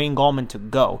nowhere for Wayne Gallman to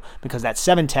go because that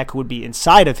 7-tech who would be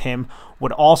inside of him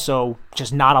would also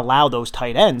just not allow those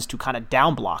tight ends to kind of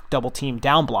down block, double team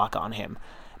down block on him.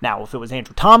 Now, if it was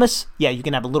Andrew Thomas, yeah, you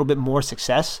can have a little bit more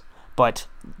success, but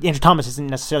Andrew Thomas isn't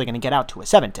necessarily going to get out to a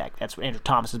 7-tech. That's what Andrew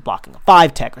Thomas is blocking, a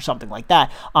 5-tech or something like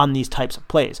that on these types of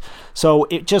plays. So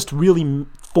it just really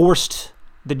forced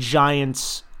the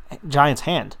Giants'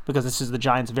 hand, because this is the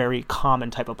Giants' very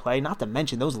common type of play. Not to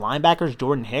mention those linebackers,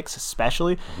 Jordan Hicks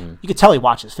especially, you could tell he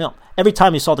watches film. Every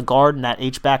time you saw the guard in that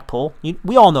H-back pull,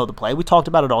 we all know the play. We talked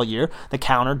about it all year, the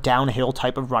counter downhill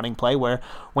type of running play where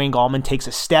Wayne Gallman takes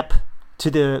a step to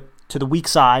the weak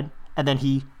side, and then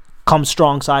he comes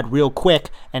strong side real quick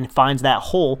and finds that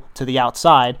hole to the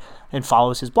outside and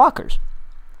follows his blockers.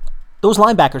 Those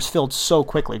linebackers filled so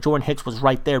quickly. Jordan Hicks was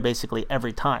right there basically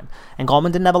every time. And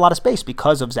Gallman didn't have a lot of space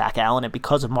because of Zach Allen and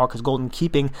because of Marcus Golden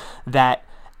keeping that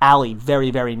alley very,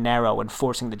 very narrow and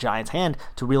forcing the Giants' hand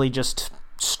to really just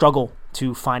struggle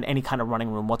to find any kind of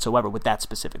running room whatsoever with that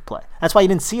specific play. That's why you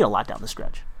didn't see it a lot down the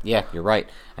stretch. Yeah, you're right.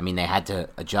 I mean, they had to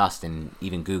adjust, and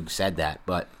even Goog said that.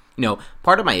 But,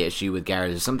 part of my issue with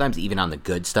Garrett is sometimes even on the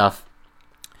good stuff,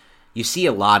 you see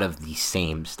a lot of the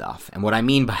same stuff. And what I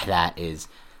mean by that is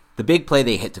the big play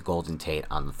they hit to Golden Tate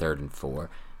on the 3rd and 4,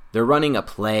 they're running a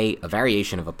play, a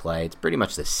variation of a play. It's pretty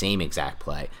much the same exact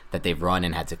play that they've run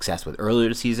and had success with earlier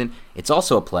this season. It's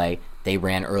also a play they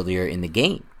ran earlier in the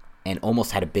game and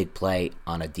almost had a big play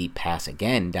on a deep pass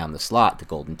again down the slot to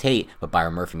Golden Tate, but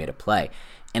Byron Murphy made a play.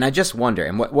 And I just wonder,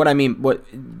 and what I mean,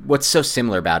 what's so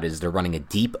similar about it is they're running a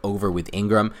deep over with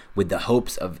Ingram with the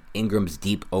hopes of Ingram's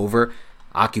deep over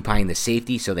occupying the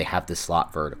safety so they have the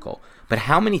slot vertical. But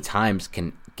how many times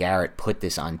can Garrett put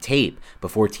this on tape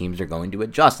before teams are going to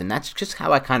adjust? And that's just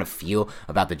how I kind of feel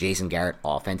about the Jason Garrett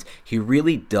offense. He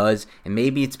really does, and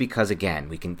maybe it's because, again,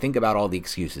 we can think about all the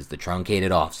excuses, the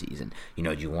truncated offseason.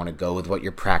 Do you want to go with what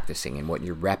you're practicing and what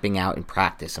you're repping out in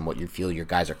practice and what you feel your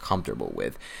guys are comfortable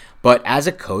with? But as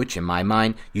a coach, in my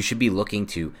mind, you should be looking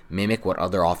to mimic what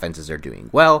other offenses are doing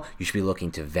well. You should be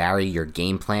looking to vary your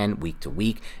game plan week to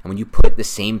week. And when you put the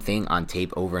same thing on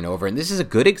tape over and over, and this is a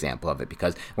good example of it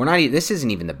because this isn't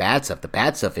even the bad stuff. The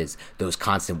bad stuff is those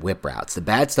constant whip routes. The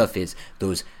bad stuff is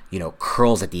those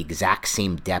curls at the exact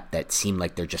same depth that seem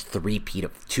like they're just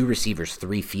two receivers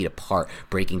 3 feet apart,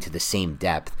 breaking to the same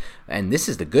depth. And this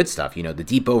is the good stuff, the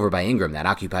deep over by Ingram that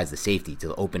occupies the safety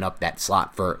to open up that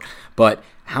slot vert. But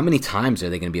how many times are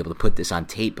they going to be able to put this on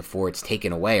tape before it's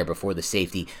taken away or before the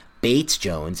safety baits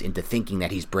Jones into thinking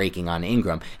that he's breaking on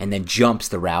Ingram and then jumps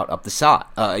the route up the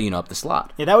slot, up the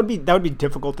slot? Yeah, that would be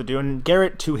difficult to do. And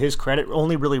Garrett, to his credit,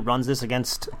 only really runs this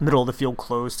against middle of the field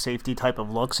closed safety type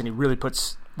of looks, and he really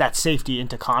puts that safety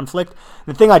into conflict.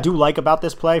 The thing I do like about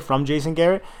this play from Jason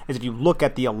Garrett is if you look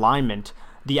at the alignment,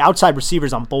 the outside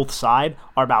receivers on both sides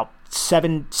are about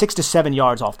 6 to 7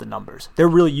 yards off the numbers. They're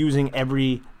really using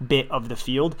every bit of the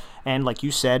field, and like you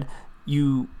said,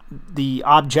 the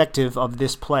objective of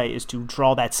this play is to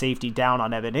draw that safety down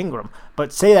on Evan Ingram.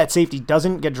 But say that safety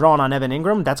doesn't get drawn on Evan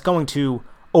Ingram, that's going to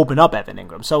open up Evan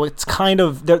Ingram. So it's kind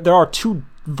of there are two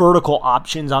vertical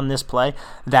options on this play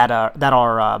that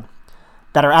are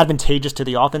advantageous to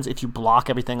the offense if you block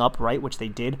everything up right, which they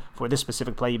did for this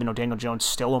specific play, even though Daniel Jones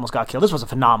still almost got killed. This was a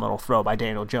phenomenal throw by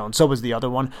Daniel Jones. So was the other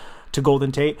one to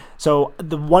Golden Tate. So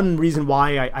the one reason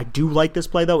why I do like this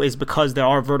play, though, is because there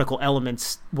are vertical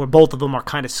elements where both of them are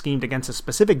kind of schemed against a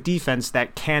specific defense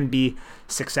that can be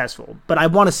successful. But I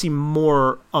want to see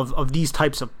more of these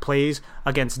types of plays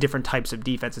against different types of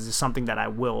defenses is something that I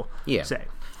will say.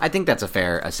 I think that's a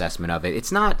fair assessment of it.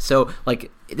 It's not so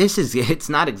it's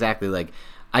not exactly like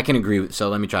I can agree with, so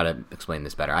let me try to explain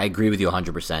this better. I agree with you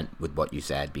 100% with what you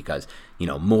said because,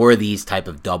 more of these type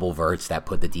of double verts that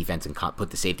put the defense and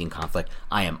put the safety in conflict,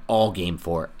 I am all game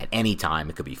for at any time.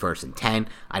 It could be 1st and 10.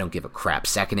 I don't give a crap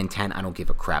 2nd and 10. I don't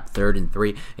give a crap 3rd and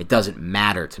 3. It doesn't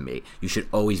matter to me. You should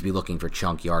always be looking for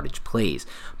chunk yardage plays.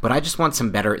 But I just want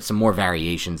some more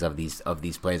variations of these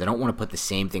plays. I don't want to put the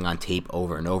same thing on tape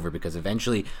over and over because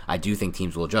eventually I do think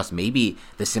teams will adjust. Maybe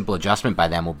the simple adjustment by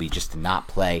them will be just to not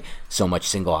play so much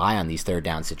single high on these 3rd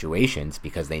down situations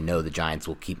because they know the Giants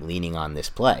will keep leaning on this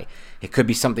play. It could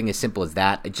be something as simple as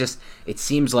that. It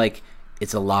seems like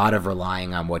it's a lot of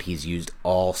relying on what he's used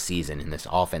all season in this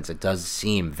offense. It does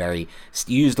seem you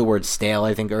used the word stale,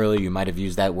 I think, earlier. You might have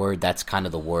used that word. That's kind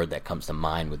of the word that comes to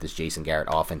mind with this Jason Garrett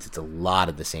offense. It's a lot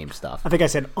of the same stuff. I think I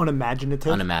said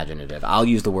unimaginative. Unimaginative. I'll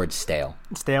use the word stale.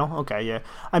 Stale? Okay, yeah.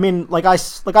 I mean, like I've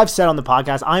said on the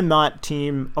podcast, I'm not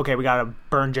team, okay, we got to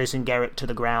burn Jason Garrett to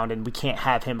the ground and we can't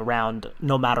have him around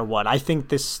no matter what. I think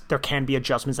there can be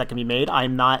adjustments that can be made.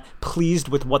 I'm not pleased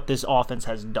with what this offense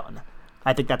has done.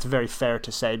 I think that's very fair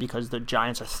to say because the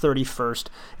Giants are 31st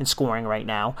in scoring right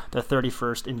now. They're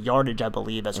 31st in yardage, I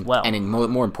believe, as well. And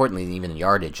more importantly, even in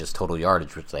yardage, just total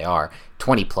yardage, which they are,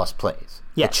 20-plus plays.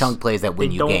 Yes. The chunk plays that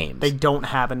win you games. They don't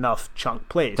have enough chunk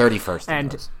plays.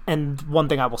 31st. And one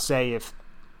thing I will say,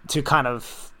 to kind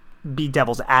of be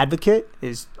devil's advocate,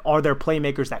 is are there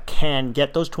playmakers that can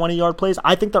get those 20-yard plays?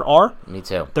 I think there are. Me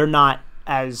too. They're not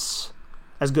as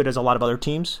good as a lot of other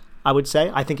teams, I would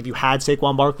say. I think if you had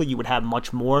Saquon Barkley, you would have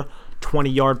much more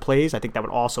 20-yard plays. I think that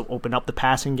would also open up the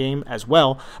passing game as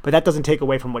well. But that doesn't take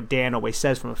away from what Dan always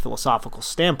says from a philosophical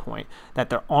standpoint, that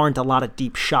there aren't a lot of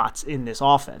deep shots in this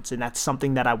offense. And that's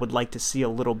something that I would like to see a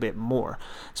little bit more,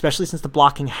 especially since the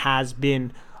blocking has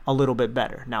been a little bit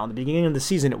better. Now, in the beginning of the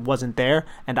season, it wasn't there.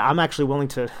 And I'm actually willing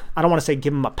to, I don't want to say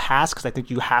give him a pass because I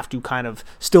think you have to kind of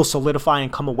still solidify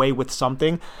and come away with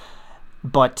something.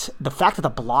 But the fact that the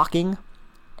blocking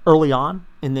early on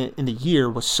in the year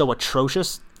was so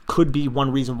atrocious could be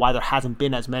one reason why there hasn't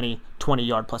been as many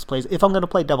 20-yard plus plays, if I'm going to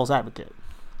play devil's advocate.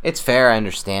 It's fair. I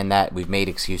understand that. We've made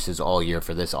excuses all year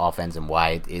for this offense and why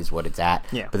it is what it's at.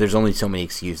 Yeah. But there's only so many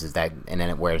excuses and then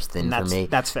it wears thin for me.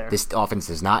 That's fair. This offense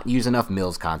does not use enough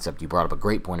Mills concept. You brought up a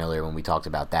great point earlier when we talked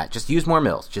about that. Just use more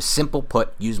Mills. Just simple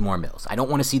put, use more Mills. I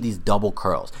don't want to see these double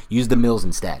curls. Use the Mills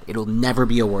instead. It'll never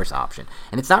be a worse option.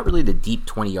 And it's not really the deep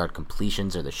 20-yard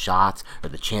completions or the shots or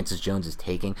the chances Jones is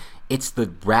taking. It's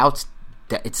the routes.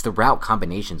 It's the route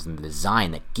combinations and the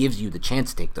design that gives you the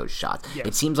chance to take those shots. Yes.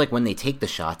 It seems like when they take the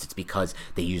shots, it's because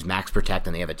they use max protect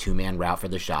and they have a two-man route for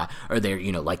the shot, or they're,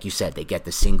 like you said, they get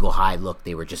the single high look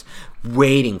they were just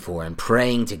waiting for and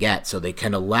praying to get so they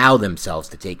can allow themselves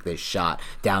to take this shot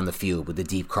down the field with the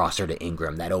deep crosser to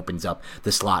Ingram that opens up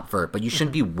the slot vert. But you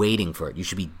shouldn't be waiting for it. You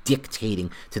should be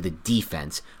dictating to the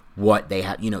defense what they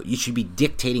have. You should be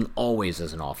dictating always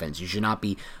as an offense. You should not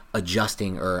be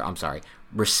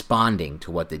responding to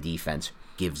what the defense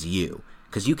gives you.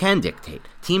 because you can dictate.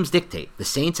 Teams dictate. The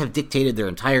Saints have dictated their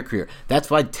entire career. That's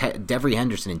why Devery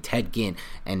Henderson and Ted Ginn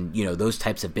and those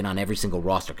types have been on every single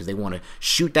roster, because they want to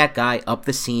shoot that guy up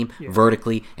the seam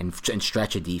vertically and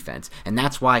stretch a defense. And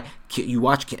that's why you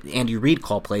watch Andy Reid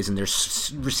call plays and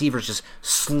there's receivers just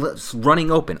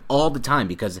running open all the time,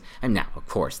 because, and now of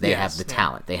course they have the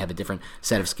talent. They have a different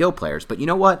set of skill players. But you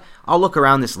know what? I'll look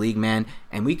around this league, man,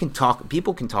 and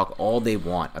people can talk all they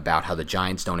want about how the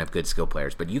Giants don't have good skill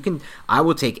players, but I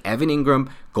will take Evan Ingram,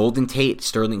 Golden Tate,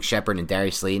 Sterling Shepard, and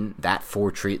Darius Slayton, that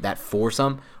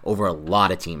foursome, over a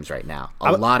lot of teams right now.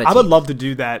 A lot of teams. I would love to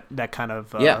do that kind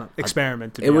of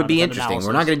experiment. It would be interesting.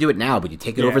 We're not going to do it now, but you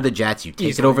take it over the Jets, you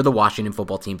take it over the Washington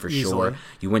football team for sure.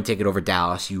 You wouldn't take it over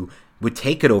Dallas. You would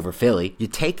take it over Philly. You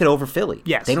take it over Philly.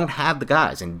 Yes. They don't have the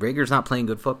guys, and Rager's not playing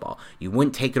good football. You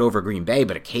wouldn't take it over Green Bay,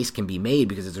 but a case can be made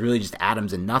because it's really just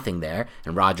Adams and nothing there,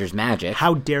 and Rodgers magic.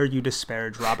 How dare you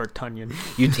disparage Robert Tonyan?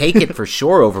 You take it for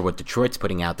sure over what Detroit's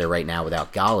putting out there right now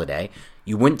without Galladay.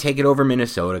 You wouldn't take it over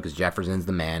Minnesota because Jefferson's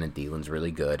the man and Thielen's really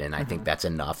good, and I think that's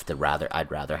enough I'd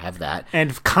rather have that.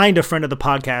 And kind of friend of the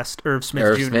podcast, Irv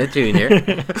Smith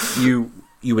Jr.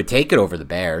 You would take it over the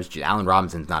Bears. Allen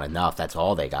Robinson's not enough. That's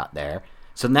all they got there.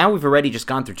 So now we've already just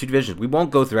gone through two divisions. We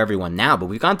won't go through everyone now, but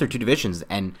we've gone through two divisions,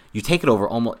 and you take it over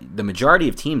almost the majority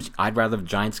of teams. I'd rather have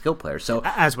Giants skill players. So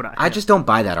as would I. I just don't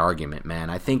buy that argument,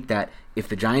 man. I think that if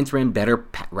the Giants ran better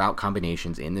route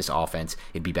combinations in this offense,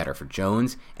 it'd be better for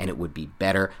Jones, and it would be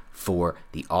better for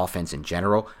the offense in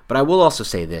general. But I will also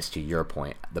say this to your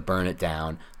point, the burn it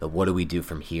down, the what do we do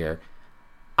from here.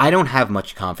 I don't have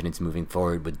much confidence moving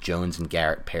forward with Jones and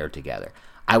Garrett paired together.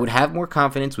 I would have more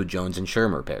confidence with Jones and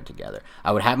Shermer paired together.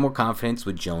 I would have more confidence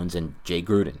with Jones and Jay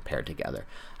Gruden paired together.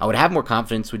 I would have more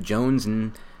confidence with Jones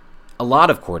and a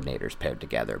lot of coordinators paired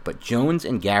together. But Jones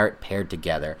and Garrett paired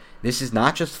together, this is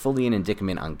not just fully an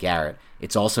indictment on Garrett,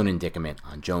 it's also an indictment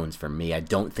on Jones for me. I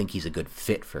don't think he's a good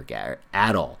fit for Garrett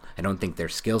at all. I don't think their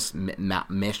skills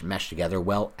mesh together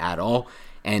well at all.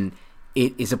 And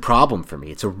it is a problem for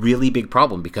me. It's a really big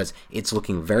problem because it's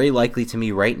looking very likely to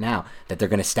me right now that they're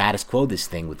going to status quo this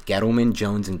thing with Gettleman,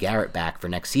 Jones, and Garrett back for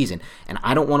next season. And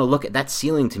I don't want to look at that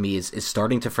ceiling. To me is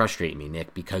starting to frustrate me,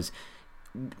 Nick, because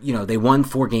they won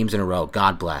 4 games in a row.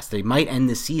 God bless. They might end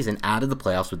this season out of the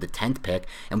playoffs with the 10th pick,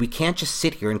 and we can't just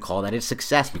sit here and call that a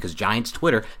success because Giants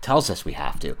Twitter tells us we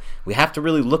have to. We have to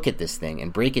really look at this thing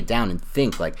and break it down and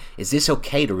think, like, is this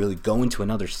okay to really go into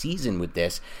another season with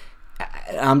this?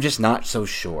 I'm just not so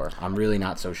sure. I'm really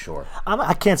not so sure.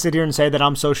 I can't sit here and say that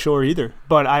I'm so sure either,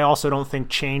 but I also don't think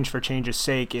change for change's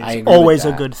sake is always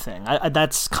a good thing.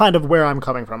 That's kind of where I'm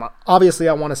coming from. Obviously,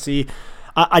 I don't want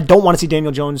to see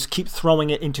Daniel Jones keep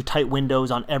throwing it into tight windows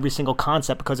on every single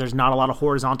concept because there's not a lot of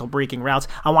horizontal breaking routes.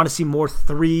 I want to see more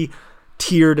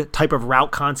 3-tiered type of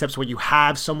route concepts where you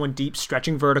have someone deep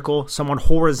stretching vertical, someone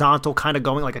horizontal kind of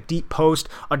going like a deep post,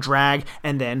 a drag,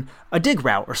 and then a dig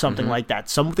route or something like that.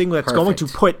 Something that's going to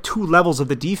put 2 levels of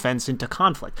the defense into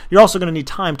conflict. You're also going to need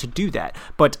time to do that.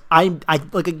 But I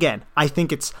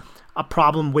think it's a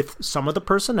problem with some of the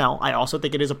personnel. I also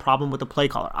think it is a problem with the play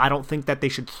caller. I don't think that they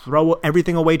should throw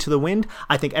everything away to the wind.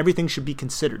 I think everything should be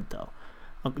considered, though.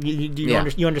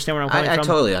 You understand where I'm coming from? I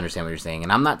totally understand what you're saying,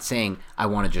 and I'm not saying I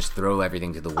want to just throw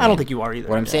everything to the wind. I don't think you are either.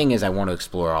 What I'm saying is I want to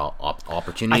explore all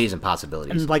opportunities and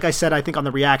possibilities. And like I said, I think on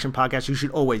the Reaction podcast, you should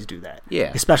always do that.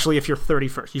 Yeah. Especially if you're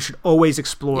 31st. You should always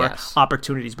explore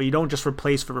opportunities, but you don't just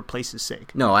replace for replace's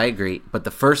sake. No, I agree. But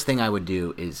the first thing I would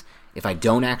do is if I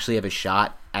don't actually have a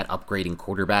shot at upgrading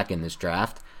quarterback in this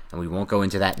draft, and we won't go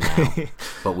into that now,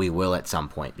 but we will at some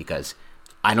point because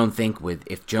I don't think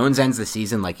if Jones ends the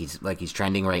season like he's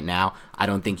trending right now, I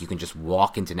don't think you can just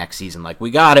walk into next season like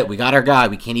we got our guy.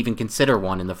 We can't even consider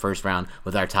one in the first round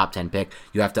with our top 10 pick.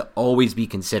 You have to always be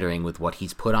considering with what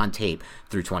he's put on tape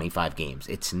through 25 games.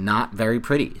 It's not very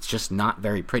pretty. It's just not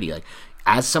very pretty. Like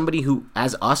as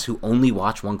us who only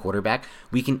watch one quarterback,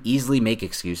 we can easily make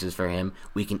excuses for him.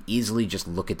 We can easily just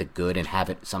look at the good and have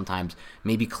it sometimes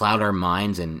maybe cloud our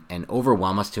minds and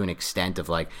overwhelm us to an extent of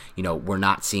we're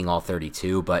not seeing all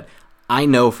 32. But I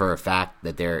know for a fact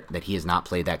that he has not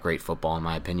played that great football, in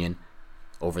my opinion,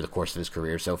 over the course of his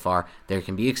career so far. There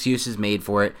can be excuses made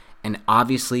for it. And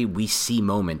obviously, we see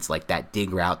moments like that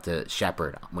dig route to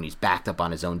Shepard when he's backed up on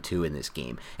his own 2 in this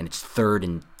game, and it's 3rd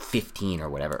and 15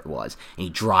 or whatever it was, and he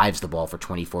drives the ball for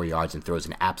 24 yards and throws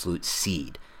an absolute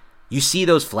seed. You see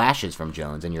those flashes from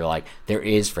Jones, and you're like, there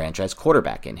is franchise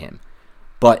quarterback in him.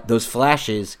 But those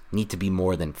flashes need to be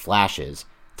more than flashes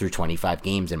through 25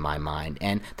 games in my mind.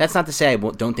 And that's not to say I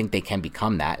don't think they can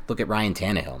become that. Look at Ryan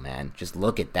Tannehill, man. Just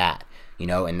look at that,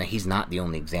 and he's not the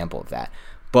only example of that.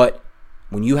 But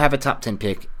when you have a top 10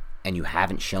 pick and you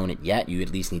haven't shown it yet, you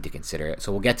at least need to consider it.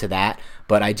 So we'll get to that.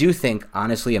 But I do think,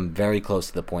 honestly, I'm very close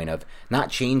to the point of not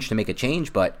change to make a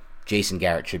change, but Jason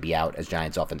Garrett should be out as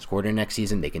Giants offense coordinator next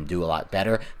season. They can do a lot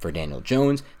better for Daniel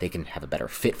Jones. They can have a better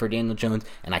fit for Daniel Jones.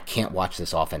 And I can't watch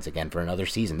this offense again for another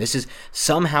season. This is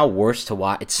somehow worse to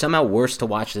watch. It's somehow worse to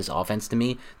watch this offense to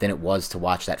me than it was to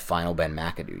watch that final Ben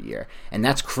McAdoo year. And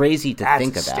that's crazy to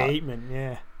think about. That's a statement,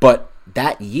 yeah. But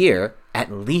that year,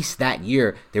 at least that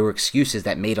year, there were excuses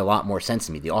that made a lot more sense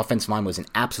to me. The offensive line was an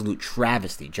absolute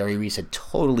travesty. Jerry Reese had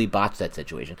totally botched that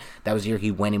situation. That was the year he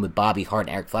went in with Bobby Hart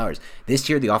and Eric Flowers. This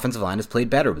year, the offensive line has played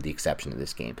better with the exception of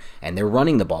this game. And they're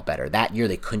running the ball better. That year,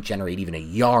 they couldn't generate even a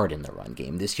yard in the run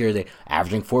game. This year, they're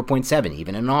averaging 4.7,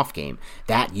 even in an off game.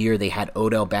 That year, they had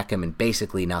Odell Beckham and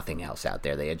basically nothing else out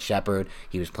there. They had Shepard.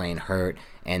 He was playing hurt.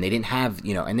 And they didn't have,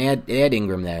 and they had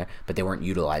Ingram there, but they weren't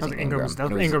utilizing Ingram.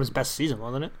 That was Ingram's best season,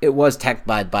 wasn't it? It was tech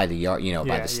by the yard,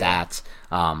 by the stats.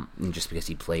 And just because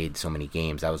he played so many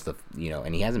games, that was the,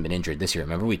 and he hasn't been injured this year.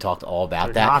 Remember we talked all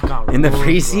about that in the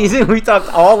preseason? We talked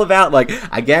all about,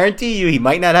 I guarantee you he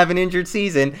might not have an injured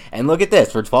season. And look at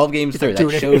this, for 12 games through,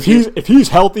 that shows if he's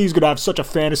healthy, he's going to have such a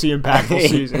fantasy impactful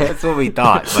season. That's what we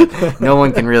thought. But no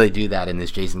one can really do that in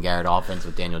this Jason Garrett offense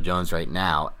with Daniel Jones right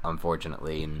now,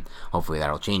 unfortunately. And hopefully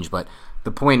that'll change. But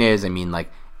the point is, it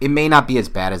may not be as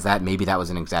bad as that. Maybe that was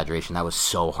an exaggeration. That was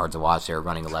so hard to watch. They were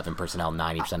running 11 personnel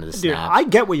 90% of the snaps. Dude, I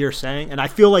get what you're saying, and I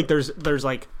feel like there's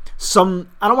some,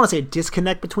 I don't want to say a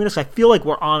disconnect between us. I feel like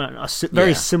we're on a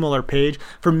very similar page.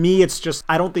 For me, it's just,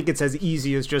 I don't think it's as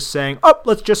easy as just saying,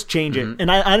 let's just change it. And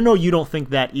I know you don't think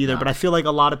that either, but I feel like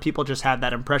a lot of people just have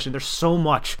that impression. There's so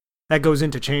much that goes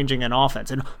into changing an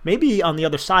offense. And maybe on the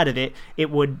other side of it, it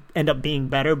would end up being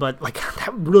better, but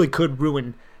that really could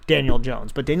ruin Daniel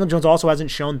Jones. But Daniel Jones also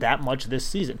hasn't shown that much this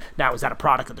season. Now, is that a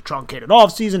product of the truncated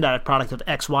offseason? Is that a product of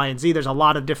X, Y, and Z? There's a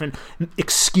lot of different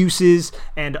excuses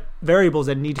and variables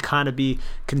that need to kind of be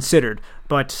considered.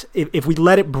 But if we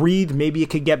let it breathe, maybe it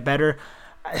could get better.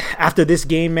 After this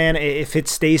game, man, if it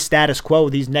stays status quo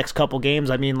these next couple games,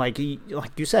 like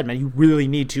you said, man, you really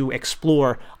need to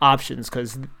explore options,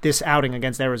 because this outing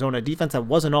against Arizona defense that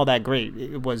wasn't all that great.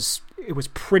 It was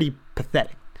pretty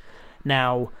pathetic.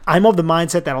 Now, I'm of the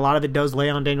mindset that a lot of it does lay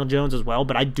on Daniel Jones as well,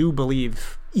 but I do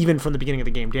believe, even from the beginning of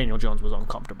the game, Daniel Jones was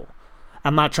uncomfortable.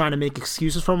 I'm not trying to make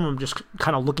excuses from him. I'm just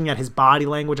kind of looking at his body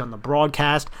language on the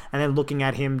broadcast and then looking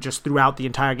at him just throughout the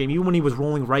entire game. Even when he was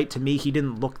rolling right to me, he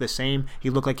didn't look the same.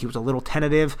 He looked like he was a little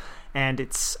tentative, and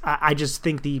I just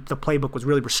think the playbook was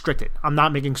really restricted. I'm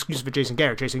not making excuses for Jason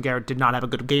Garrett. Jason Garrett did not have a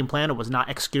good game plan. It was not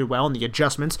executed well in the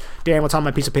adjustments. Dan, what's on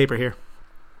my piece of paper here?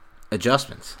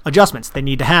 Adjustments. They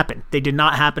need to happen. They did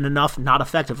not happen enough, not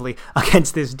effectively,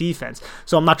 against this defense.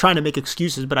 So I'm not trying to make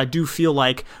excuses, but I do feel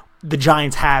like the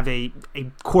Giants have a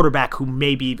quarterback who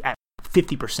may be at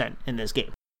 50% in this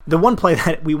game. The one play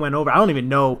that we went over, I don't even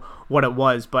know what it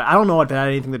was, but I don't know if it had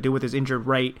anything to do with his injured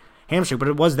right hamstring, but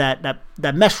it was that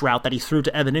mesh route that he threw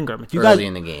to Evan Ingram. Early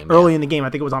in the game, I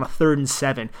think it was on a 3rd and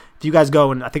 7. If you guys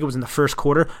go, and I think it was in the first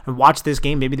quarter, and watch this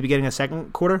game, maybe the beginning of the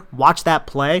second quarter, watch that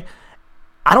play.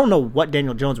 I don't know what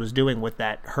Daniel Jones was doing with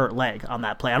that hurt leg on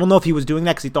that play. I don't know if he was doing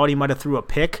that because he thought he might have threw a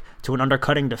pick to an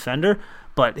undercutting defender,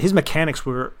 but his mechanics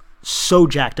were so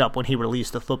jacked up when he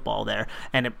released the football there,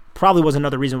 and it probably was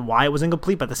another reason why it was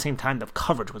incomplete, but at the same time, the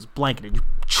coverage was blanketed. You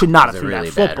should not have threw that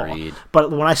football. But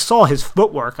when I saw his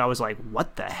footwork, I was like,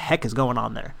 what the heck is going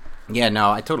on there? Yeah, no,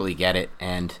 I totally get it,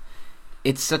 and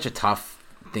it's such a tough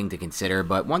thing to consider,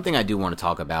 but one thing I do want to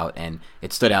talk about, and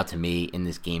it stood out to me in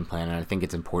this game plan, and I think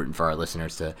it's important for our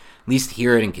listeners to at least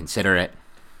hear it and consider it.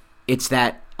 It's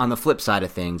that on the flip side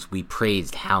of things, we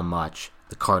praised how much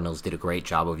the Cardinals did a great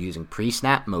job of using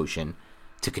pre-snap motion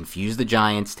to confuse the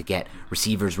Giants, to get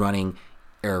receivers running,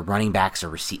 or running backs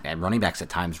at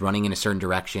times running in a certain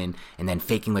direction and then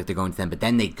faking like they're going to them, but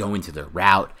then they go into the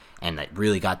route, and that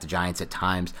really got the Giants at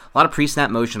times. A lot of pre-snap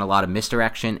motion, a lot of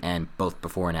misdirection, and both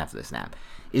before and after the snap.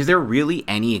 Is there really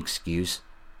any excuse,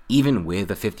 even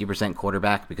with a 50%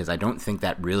 quarterback, because I don't think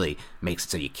that really makes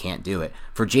it so you can't do it,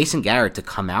 for Jason Garrett to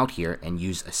come out here and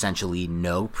use essentially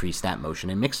no pre-snap motion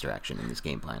and misdirection in this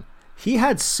game plan? He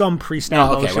had some pre-snap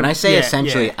motion. Okay, when I say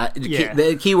essentially,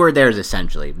 the key word there is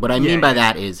essentially. What I mean by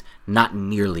that is not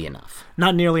nearly enough.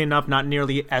 Not nearly enough, not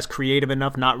nearly as creative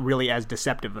enough, not really as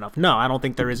deceptive enough. No, I don't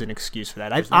think there is an excuse for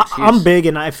that. I'm big,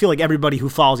 and I feel like everybody who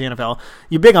follows the NFL,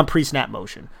 you're big on pre-snap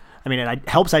motion. I mean, it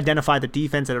helps identify the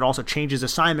defense, and it also changes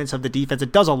assignments of the defense.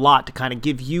 It does a lot to kind of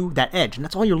give you that edge, and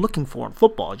that's all you're looking for in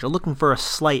football. You're looking for a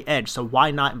slight edge, so why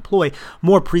not employ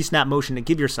more pre-snap motion to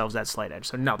give yourselves that slight edge?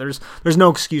 So no, there's no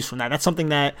excuse from that. That's something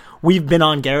that we've been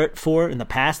on Garrett for in the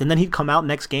past, and then he'd come out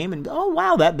next game and, oh,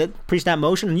 wow, that pre-snap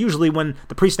motion. And usually when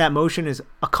the pre-snap motion is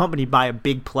accompanied by a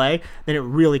big play, then it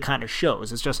really kind of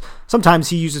shows. It's just sometimes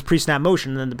he uses pre-snap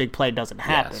motion and then the big play doesn't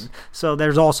happen. Yes. So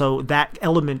there's also that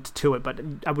element to it, but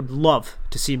I would love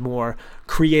to see more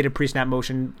creative pre-snap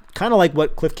motion, kind of like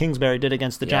what Cliff Kingsbury did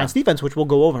against the Giants defense, which we'll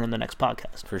go over in the next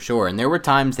podcast. For sure. And there were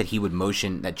times that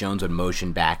Jones would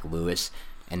motion back Lewis,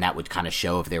 and that would kind of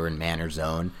show if they were in man or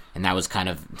zone. And that was kind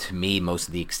of, to me, most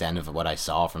of the extent of what I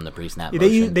saw from the pre-snap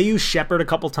motion. They used Shepard a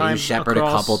couple times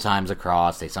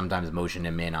across. They sometimes motioned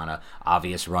him in on a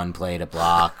obvious run play to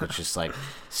block, which is like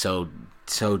so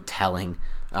telling.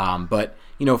 But,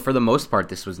 for the most part,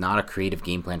 this was not a creative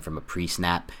game plan from a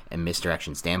pre-snap and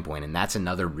misdirection standpoint, and that's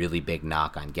another really big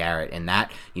knock on Garrett. And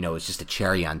that, is just a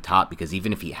cherry on top, because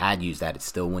even if he had used that, it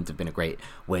still wouldn't have been a great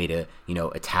way to,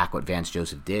 attack what Vance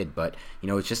Joseph did. But,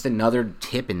 it's just another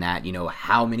tip in that,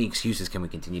 how many excuses can we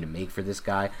continue to make for this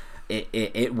guy?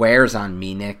 It wears on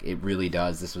me, Nick. It really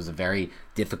does. This was a very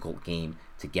difficult game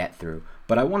to get through.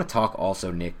 But I want to talk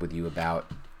also, Nick, with you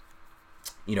about,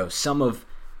 some of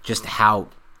just how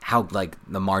like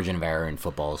the margin of error in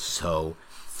football is so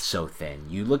thin.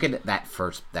 You look at the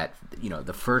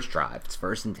first drive. It's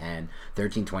 1st and 10,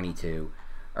 13:22.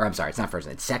 Or I'm sorry, it's not 1st.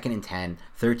 It's 2nd and 10,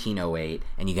 13:08,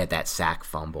 and you get that sack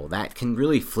fumble. That can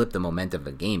really flip the momentum of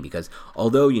the game, because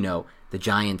although, the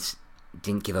Giants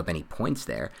didn't give up any points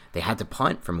there, they had to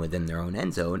punt from within their own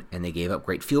end zone, and they gave up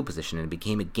great field position, and it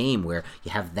became a game where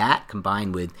you have that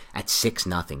combined with, at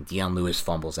 6-0, Dion Lewis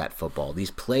fumbles that football.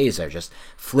 These plays are just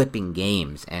flipping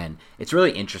games, and it's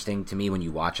really interesting to me when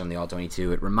you watch on the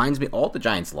All-22. It reminds me, all the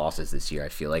Giants' losses this year, I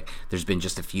feel like there's been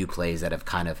just a few plays that have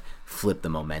kind of flipped the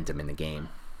momentum in the game.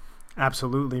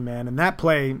 Absolutely, man. And that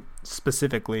play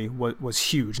specifically was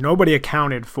huge. Nobody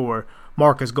accounted for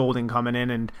Marcus Golden coming in,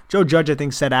 and Joe Judge, I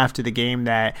think, said after the game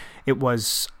that it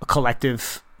was a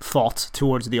collective fault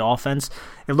towards the offense.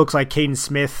 It looks like Caden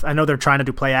Smith, I know they're trying to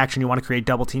do play action. You want to create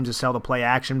double teams to sell the play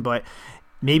action, but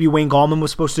maybe Wayne Gallman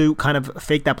was supposed to kind of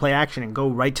fake that play action and go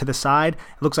right to the side.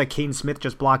 It looks like Caden Smith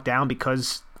just blocked down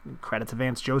because, credit to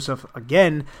Vance Joseph,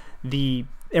 again, the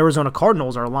Arizona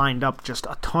Cardinals are lined up just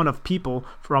a ton of people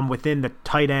from within the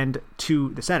tight end to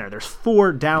the center. There's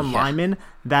 4 down linemen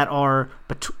that are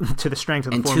to the strength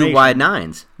of the formation. And 2 wide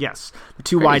nines. Yes, the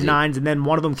 2 wide nines, and then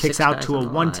one of them kicks out to a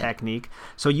 1 technique.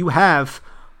 So you have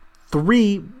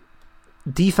 3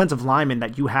 defensive linemen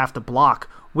that you have to block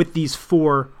with these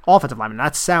 4 offensive linemen.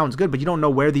 That sounds good, but you don't know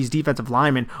where these defensive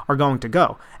linemen are going to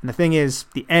go. And the thing is,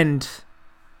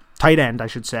 tight end, I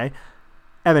should say,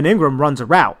 Evan Ingram runs a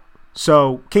route.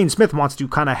 So Caden Smith wants to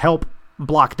kind of help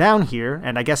block down here,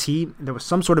 and I guess there was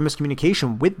some sort of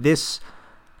miscommunication with this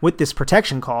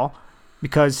protection call,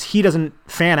 because he doesn't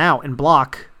fan out and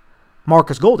block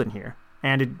Marcus Golden here,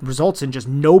 and it results in just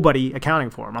nobody accounting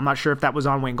for him. I'm not sure if that was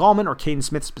on Wayne Gallman or Caden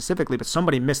Smith specifically, but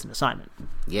somebody missed an assignment.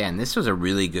 Yeah, and this was a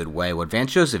really good way. What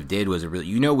Vance Joseph did was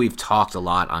we've talked a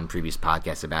lot on previous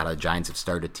podcasts about how the Giants have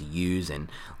started to use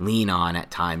and lean on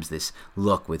at times this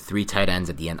look with 3 tight ends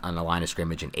at the end on the line of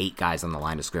scrimmage and 8 guys on the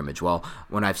line of scrimmage. Well,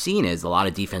 what I've seen is a lot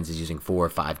of defenses using 4 or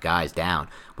 5 guys down.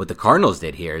 What the Cardinals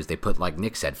did here is they put, like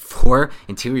Nick said, 4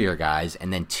 interior guys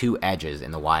and then 2 edges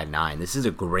in the wide 9. This is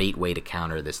a great way to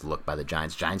counter this look by the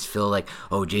Giants. Giants feel like,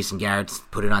 oh, Jason Garrett's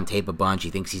put it on tape a bunch. He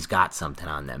thinks he's got something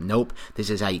on them. Nope. This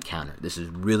is how you counter. This is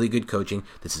really good coaching.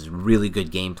 This is really good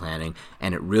game planning.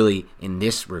 And it really, in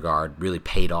this regard, really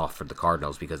paid off for the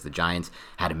Cardinals, because the Giants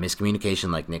had a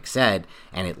miscommunication, like Nick said,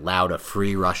 and it allowed a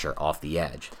free rusher off the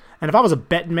edge. And if I was a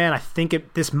betting man, I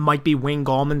think this might be Wayne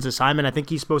Gallman's assignment. I think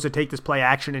he's supposed to take this play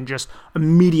action and just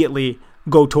immediately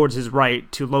go towards his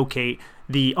right to locate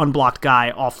the unblocked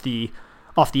guy off the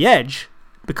edge,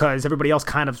 because everybody else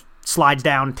kind of slides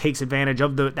down, takes advantage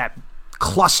of that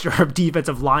cluster of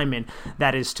defensive linemen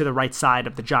that is to the right side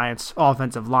of the Giants'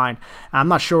 offensive line. I'm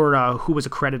not sure who was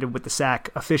accredited with the sack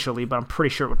officially, but I'm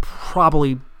pretty sure it would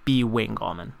probably be Wayne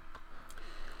Gallman.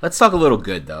 Let's talk a little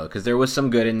good, though, because there was some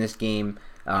good in this game.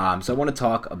 So I want to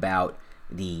talk about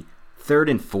the 3rd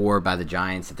and 4 by the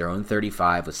Giants at their own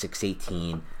 35 with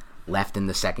 6:18 left in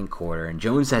the second quarter, and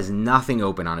Jones has nothing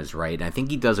open on his right, and I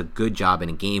think he does a good job in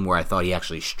a game where I thought he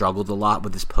actually struggled a lot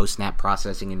with his post-snap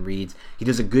processing and reads. He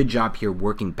does a good job here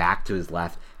working back to his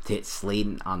left to hit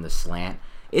Slayton on the slant,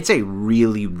 It's a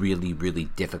really, really, really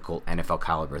difficult NFL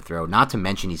caliber throw. Not to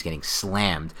mention he's getting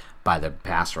slammed by the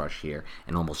pass rush here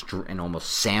and almost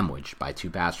sandwiched by two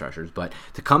pass rushers. But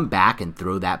to come back and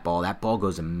throw that ball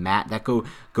goes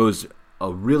goes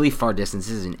a really far distance.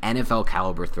 This is an NFL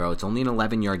caliber throw. It's only an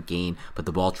 11-yard gain, but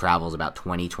the ball travels about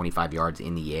 20, 25 yards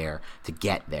in the air to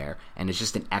get there. And it's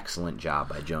just an excellent job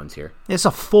by Jones here. It's a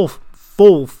full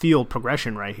field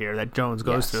progression right here that Jones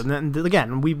goes through. And then,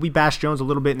 again, we bashed Jones a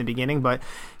little bit in the beginning, but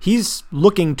he's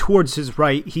looking towards his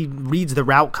right. He reads the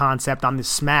route concept on this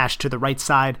smash to the right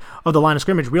side of the line of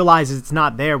scrimmage, realizes it's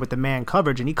not there with the man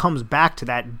coverage, and he comes back to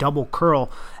that double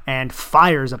curl and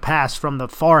fires a pass from the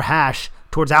far hash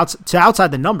towards outside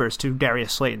the numbers to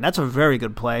Darius Slayton. That's a very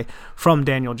good play from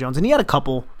Daniel Jones. And he had a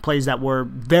couple plays that were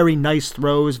very nice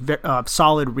throws,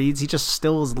 solid reads. He just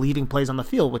still is leaving plays on the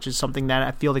field, which is something that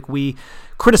I feel like we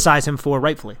criticize him for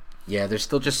rightfully. Yeah, there's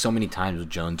still just so many times with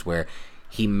Jones where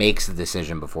he makes the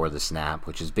decision before the snap,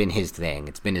 which has been his thing.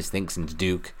 It's been his thing since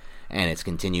Duke, and it's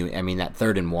continuing. I mean, that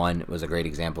 3rd and 1 was a great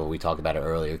example. We talked about it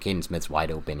earlier. Caden Smith's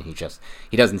wide open.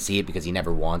 He doesn't see it because he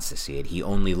never wants to see it. He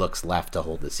only looks left to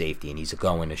hold the safety, and he's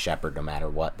going to Shepard no matter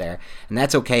what there. And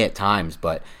that's okay at times,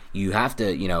 but you have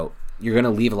to, you're going to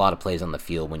leave a lot of plays on the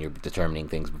field when you're determining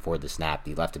things before the snap.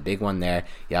 You left a big one there.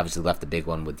 You obviously left a big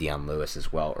one with Dion Lewis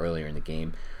as well earlier in the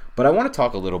game. But I want to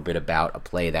talk a little bit about a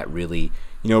play that really,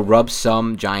 rubs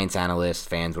some Giants analysts,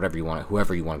 fans, whoever you want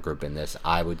to group in this.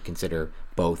 I would consider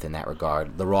both in that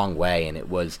regard the wrong way, and it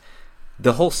was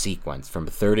the whole sequence from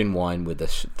 3rd and 1 with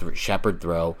the Shepard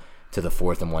throw to the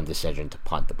 4th and 1 decision to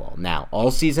punt the ball. Now,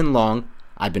 all season long,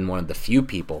 I've been one of the few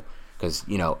people, because,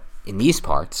 in these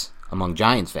parts, among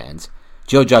Giants fans,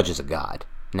 Joe Judge is a god.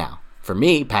 Now, for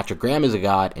me, Patrick Graham is a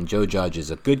god, and Joe Judge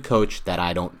is a good coach that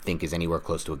I don't think is anywhere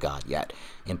close to a god yet.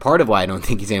 And part of why I don't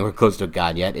think he's anywhere close to a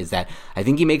god yet is that I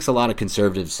think he makes a lot of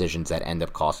conservative decisions that end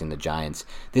up costing the Giants.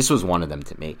 This was one of them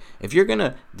to me. If you're going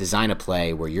to design a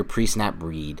play where your pre-snap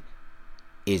read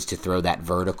is to throw that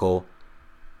vertical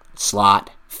slot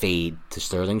fade to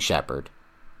Sterling Shepard,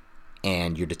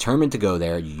 and you're determined to go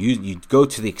there, you go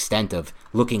to the extent of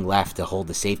looking left to hold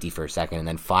the safety for a second and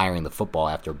then firing the football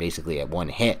after basically at one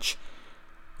hitch,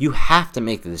 you have to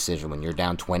make the decision when you're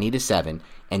down 20-7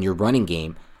 and your running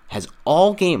game has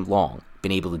all game long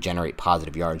been able to generate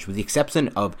positive yards, with the exception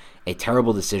of a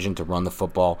terrible decision to run the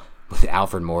football with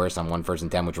Alfred Morris on 1 1st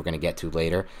and 10, which we're going to get to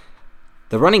later.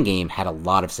 The running game had a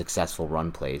lot of successful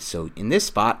run plays. So in this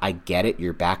spot, I get it.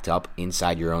 You're backed up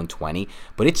inside your own 20,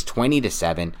 but it's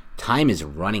 20-7. Time is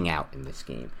running out in this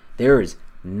game. There is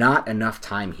not enough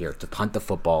time here to punt the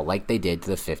football like they did to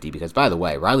the 50, because, by the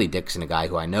way, Riley Dixon, a guy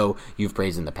who I know you've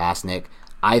praised in the past, Nick,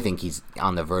 I think he's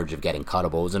on the verge of getting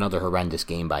cuttable. It was another horrendous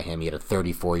game by him. He had a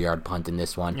 34-yard punt in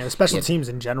this one. Yeah, special teams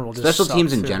in general just Special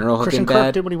teams in general have Christian been bad.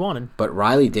 Kirk did what he wanted. But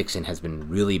Riley Dixon has been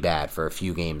really bad for a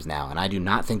few games now, and I do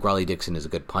not think Riley Dixon is a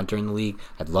good punter in the league.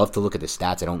 I'd love to look at the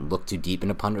stats. I don't look too deep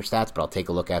into punter stats, but I'll take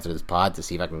a look after this pod to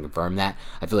see if I can confirm that.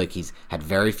 I feel like he's had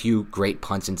very few great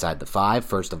punts inside the 5,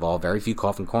 first of all, very few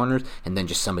coffin corners, and then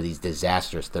just some of these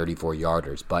disastrous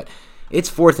 34-yarders. But it's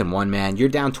 4th and 1, man. You're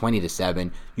down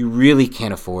 20-7. You really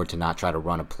can't afford to not try to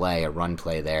run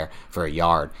play there for a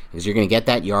yard, because you're going to get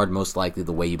that yard most likely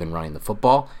the way you've been running the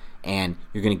football, and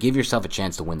you're going to give yourself a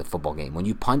chance to win the football game. When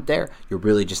you punt there, you're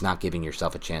really just not giving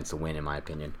yourself a chance to win, in my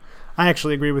opinion. I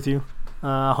actually agree with you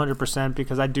 100%,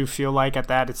 because I do feel like at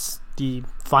that it's the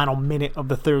final minute of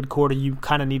the 3rd quarter. You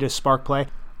kind of need a spark play.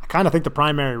 I kind of think the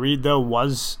primary read, though,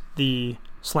 was the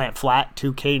slant flat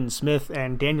to Caden Smith,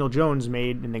 and Daniel Jones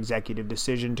made an executive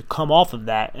decision to come off of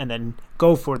that and then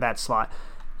go for that slot.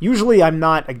 Usually I'm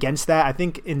not against that. I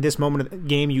think in this moment of the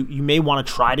game you may want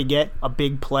to try to get a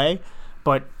big play,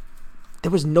 but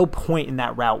there was no point in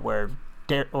that route where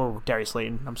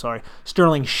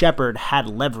Sterling Shepard had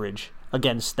leverage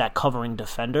against that covering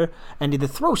defender, and the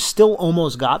throw still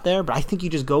almost got there, but I think you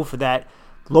just go for that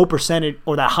low percentage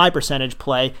or that high percentage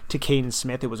play to Caden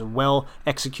Smith. It was a well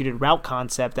executed route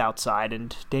concept outside,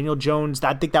 and Daniel Jones,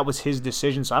 I think that was his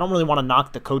decision, so I don't really want to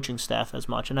knock the coaching staff as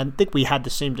much, and I think we had the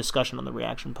same discussion on the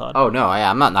reaction pod. Oh no,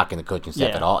 I'm not knocking the coaching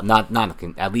staff at all,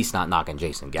 at least not knocking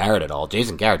Jason Garrett at all.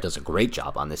 Jason Garrett does a great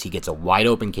job on this. He gets a wide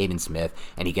open Caden Smith,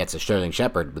 and he gets a Sterling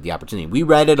Shepard with the opportunity. We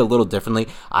read it a little differently.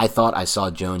 I thought I saw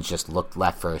Jones just look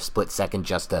left for a split second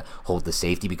just to hold the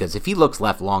safety, because if he looks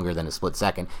left longer than a split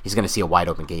second, he's going to see a wide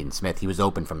open Caden Smith. He was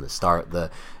open from the start.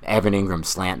 The Evan Ingram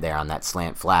slant there on that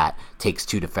slant flat takes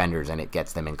 2 defenders and it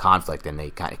gets them in conflict, and they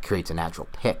kind of creates a natural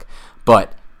pick.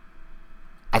 But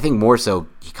I think more so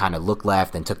he kind of looked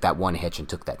left and took that one hitch and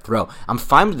took that throw. I'm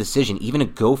fine with the decision even to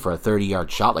go for a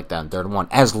 30-yard shot like that on 3rd and 1,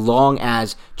 as long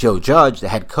as Joe Judge, the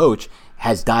head coach,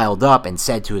 has dialed up and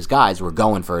said to his guys, we're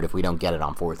going for it if we don't get it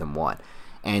on 4th and 1.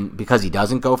 And because he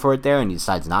doesn't go for it there and he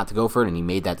decides not to go for it, and he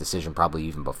made that decision probably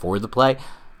even before the play,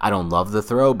 I don't love the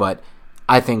throw, but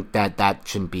I think that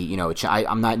shouldn't be,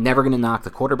 I'm never going to knock the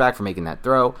quarterback for making that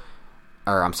throw.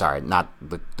 Or, I'm sorry, not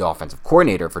the offensive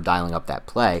coordinator for dialing up that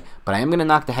play, but I am going to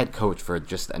knock the head coach for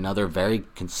just another very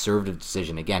conservative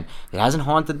decision. Again, it hasn't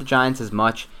haunted the Giants as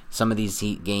much some of these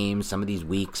games, some of these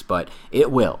weeks, but it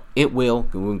will. It will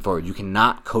moving forward. You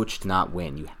cannot coach to not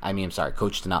win.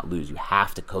 Coach to not lose. You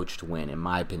have to coach to win, in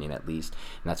my opinion at least,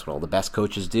 and that's what all the best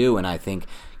coaches do, and I think,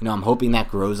 I'm hoping that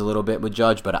grows a little bit with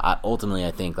Judge, but ultimately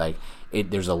I think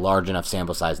there's a large enough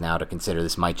sample size now to consider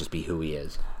this might just be who he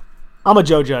is. I'm a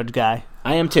Joe Judge guy.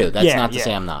 I am too. That's not to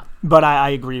say I'm not. But I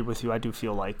agree with you. I do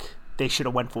feel like they should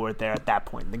have went for it there at that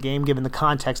point in the game, given the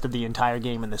context of the entire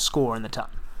game and the score and the time.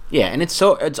 Yeah, and it's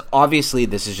obviously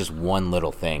this is just one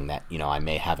little thing that, I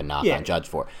may have a knock on Judge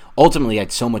for. Ultimately,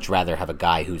 I'd so much rather have a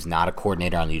guy who's not a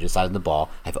coordinator on the other side of the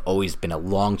ball. I've always been a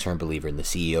long-term believer in the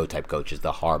CEO type coaches,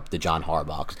 the John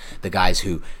Harbaughs, the guys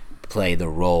who play the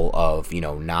role of,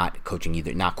 not coaching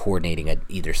not coordinating at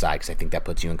either side, because I think that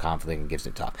puts you in conflict and gives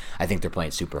it tough. I think they're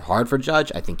playing super hard for Judge.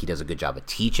 I think he does a good job of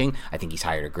teaching. I think he's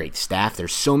hired a great staff.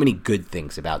 There's so many good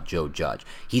things about Joe Judge.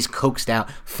 He's coaxed out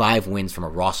 5 wins from a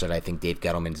roster that I think Dave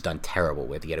Gettleman's done terrible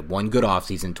with. He had one good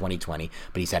offseason in 2020,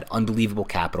 but he's had unbelievable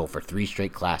capital for 3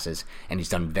 straight classes, and he's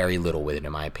done very little with it,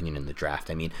 in my opinion, in the draft.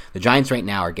 I mean, the Giants right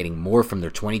now are getting more from their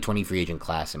 2020 free agent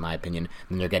class, in my opinion,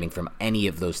 than they're getting from any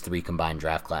of those 3 combined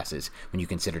draft classes when you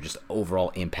consider just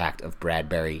overall impact of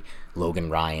Bradbury,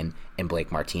 Logan Ryan, and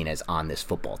Blake Martinez on this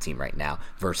football team right now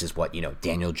versus what,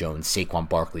 Daniel Jones, Saquon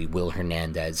Barkley, Will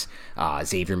Hernandez,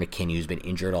 Xavier McKinney, who's been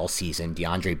injured all season,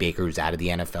 DeAndre Baker, who's out of the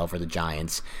NFL for the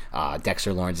Giants,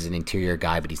 Dexter Lawrence is an interior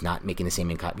guy, but he's not making the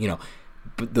same income,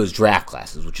 those draft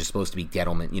classes, which is supposed to be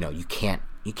Gettleman,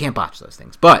 you can't botch those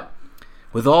things. But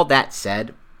with all that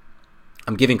said,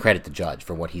 I'm giving credit to Judge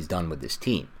for what he's done with this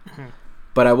team. Mm-hmm.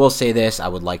 But I will say this, I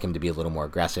would like him to be a little more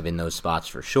aggressive in those spots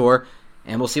for sure,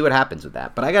 and we'll see what happens with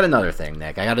that. But I got another thing,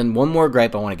 Nick. I got one more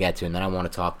gripe I want to get to, and then I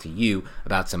want to talk to you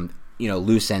about some,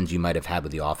 loose ends you might have had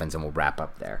with the offense, and we'll wrap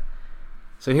up there.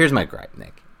 So here's my gripe,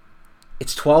 Nick.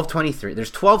 It's 12:23.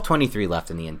 There's 12:23 left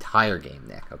in the entire game,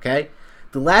 Nick, okay?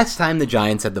 The last time the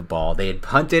Giants had the ball, they had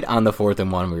punted on the 4th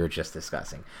and 1 we were just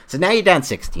discussing. So now you're down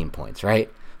 16 points, right?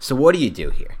 So what do you do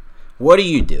here? What do?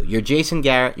 You're Jason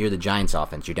Garrett. You're the Giants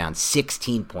offense. You're down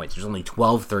 16 points. There's only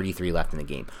 12:33 left in the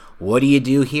game. What do you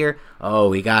do here? Oh,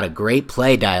 we got a great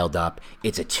play dialed up.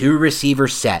 It's a 2-receiver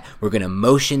set. We're going to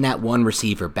motion that 1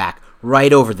 receiver back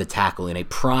right over the tackle in a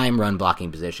prime run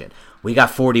blocking position. We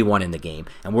got 41 in the game,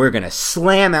 and we're going to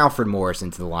slam Alfred Morris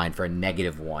into the line for a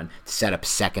 -1 to set up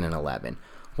 2nd and 11.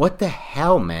 What the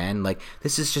hell, man?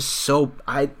 This is just so...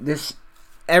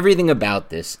 everything about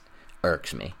this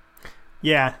irks me.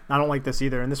 Yeah, I don't like this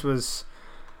either. And I'm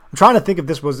trying to think if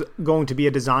this was going to be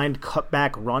a designed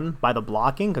cutback run by the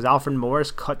blocking, because Alfred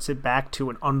Morris cuts it back to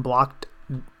an unblocked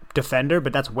defender,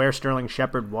 but that's where Sterling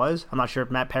Shepard was. I'm not sure if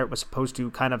Matt Parrott was supposed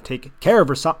to kind of take care of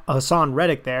Hassan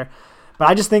Reddick there. But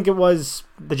I just think it was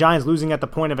the Giants losing at the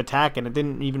point of attack, and it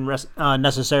didn't even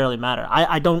necessarily matter.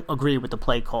 I don't agree with the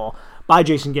play call by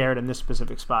Jason Garrett in this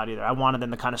specific spot either. I wanted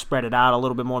them to kind of spread it out a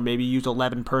little bit more, maybe use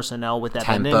 11 personnel with that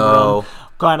tempo,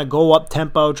 kind of go up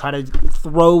tempo, try to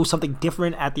throw something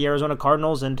different at the Arizona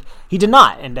Cardinals, and he did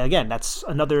not. And again, that's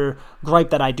another gripe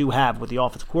that I do have with the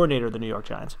offensive coordinator of the New York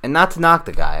Giants. And not to knock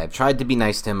the guy. I've tried to be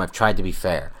nice to him. I've tried to be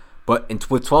fair. But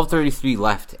with 12:33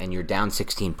 left and you're down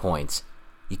 16 points,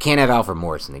 you can't have Alfred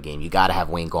Morris in the game. You got to have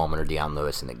Wayne Gallman or Deion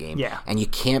Lewis in the game. Yeah. And you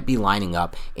can't be lining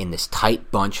up in this tight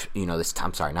bunch, this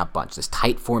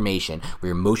tight formation where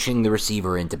you're motioning the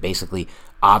receiver in to basically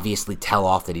obviously tell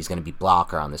off that he's going to be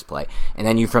blocker on this play. And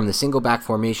then you from the single back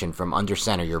formation from under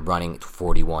center, you're running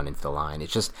 41 into the line.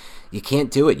 It's just, you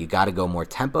can't do it. You got to go more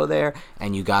tempo there,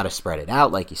 and you got to spread it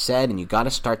out, like you said, and you got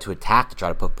to start to attack to try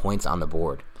to put points on the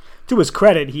board. To his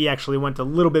credit, he actually went a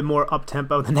little bit more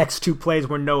up-tempo. The next 2 plays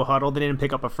were no huddle. They didn't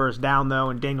pick up a first down, though,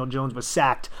 and Daniel Jones was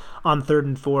sacked on 3rd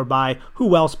and 4 by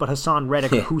who else but Hassan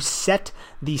Reddick, who set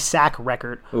the sack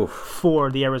record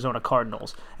for the Arizona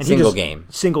Cardinals. And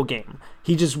Single game.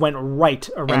 He just went right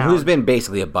around. And who's been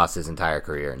basically a bust his entire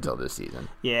career until this season.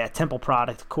 Yeah, Temple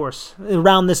product, of course,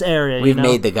 around this area. We've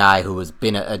made the guy who has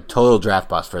been a total draft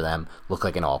bust for them look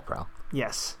like an all-pro.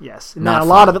 Yes. Now, a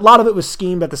lot of it was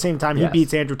schemed. At the same time, he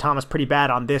beats Andrew Thomas pretty bad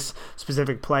on this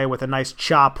specific play with a nice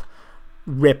chop,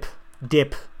 rip,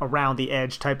 dip around the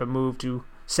edge type of move to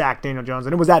sack Daniel Jones.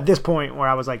 And it was at this point where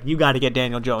I was like, you got to get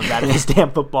Daniel Jones out of this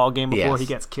damn football game before he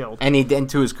gets killed. And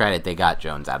to his credit, they got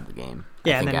Jones out of the game.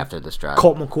 Yeah, I think after this drive.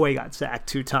 Colt McCoy got sacked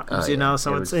 2 times,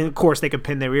 so and of course they could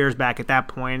pin their ears back at that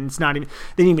point. It's not even,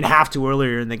 they didn't even have to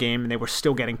earlier in the game, and they were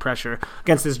still getting pressure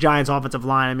against this Giants offensive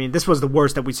line. I mean, this was the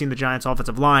worst that we've seen the Giants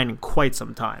offensive line in quite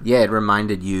some time. Yeah, it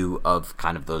reminded you of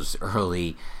kind of those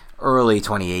early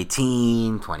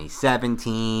 2018,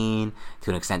 2017, to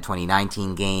an extent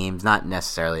 2019 games, not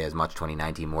necessarily as much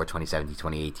 2019, more 2017,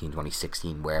 2018,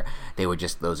 2016, where they would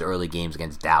just, those early games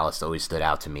against Dallas always stood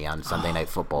out to me on Sunday Night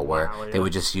Football, where they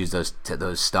would just use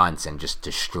those stunts and just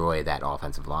destroy that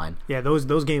offensive line. Yeah,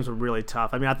 those games were really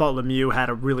tough. I mean, I thought Lemieux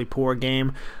had a really poor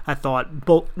game. I thought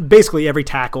basically every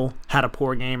tackle had a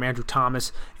poor game, Andrew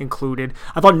Thomas included.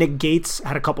 I thought Nick Gates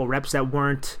had a couple reps that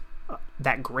weren't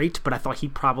that great, but I thought he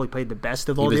probably played the best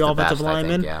of all the offensive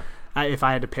linemen. If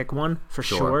I had to pick one, for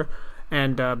sure.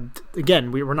 And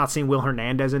again, we're not seeing Will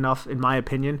Hernandez enough, in my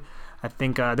opinion. I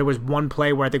think there was one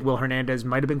play where I think Will Hernandez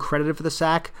might have been credited for the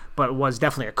sack, but it was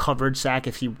definitely a coverage sack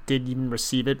if he did even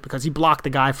receive it, because he blocked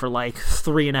the guy for like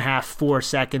 3.5-4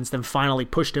 seconds, then finally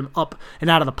pushed him up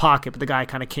and out of the pocket, but the guy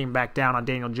kind of came back down on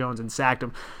Daniel Jones and sacked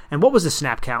him. And what was the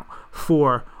snap count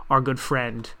for our good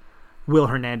friend Will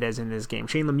Hernandez in this game?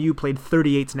 Shane Lemieux played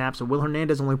 38 snaps, and Will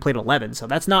Hernandez only played 11, so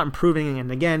that's not improving.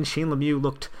 And again, Shane Lemieux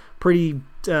looked pretty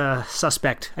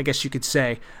suspect, I guess you could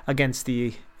say, against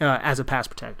the as a pass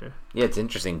protector. Yeah, it's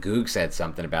interesting. Goog said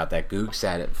something about that. Goog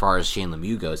said, as far as Shane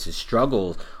Lemieux goes, his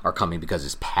struggles are coming because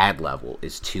his pad level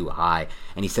is too high,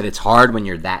 and he said it's hard when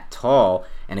you're that tall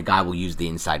and a guy will use the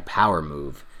inside power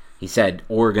move. He said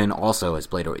Oregon also has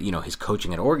played, his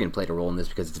coaching at Oregon played a role in this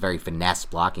because it's a very finesse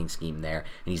blocking scheme there,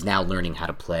 and he's now learning how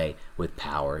to play with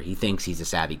power. He thinks he's a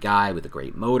savvy guy with a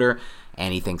great motor,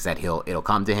 and he thinks that it'll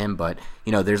come to him, but,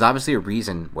 there's obviously a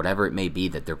reason, whatever it may be,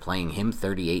 that they're playing him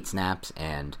 38 snaps,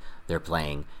 and they're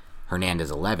playing Hernandez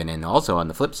 11, and also on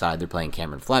the flip side, they're playing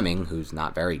Cameron Fleming, who's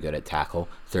not very good at tackle,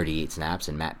 38 snaps,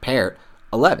 and Matt Parrott,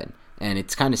 11. And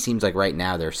it kind of seems like right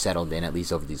now they're settled in, at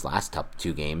least over these last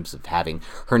 2 games, of having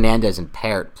Hernandez and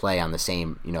Parrott play on the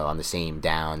same, on the same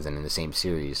downs and in the same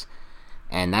series.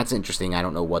 And that's interesting. I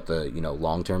don't know what the,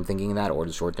 long-term thinking of that or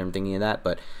the short-term thinking of that,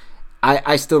 but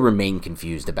I still remain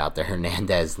confused about the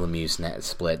Hernandez-Lemieux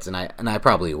splits, and I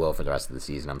probably will for the rest of the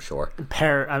season, I'm sure.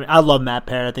 Parrott, I love Matt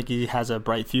Parrott. I think he has a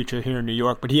bright future here in New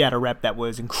York, but he had a rep that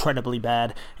was incredibly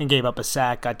bad and gave up a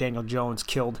sack, got Daniel Jones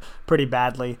killed pretty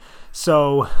badly.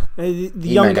 So he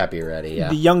might not be ready, yeah.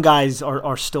 The young guys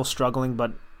are still struggling,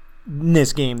 but in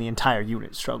this game, the entire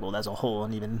unit struggled as a whole,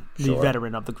 and even the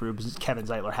veteran of the group, Kevin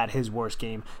Zeitler, had his worst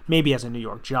game, maybe as a New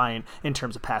York Giant, in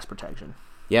terms of pass protection.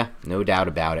 Yeah, no doubt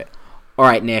about it. All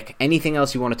right, Nick, anything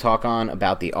else you want to talk on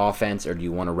about the offense, or do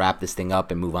you want to wrap this thing up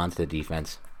and move on to the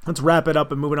defense? Let's wrap it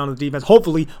up and move it on to the defense.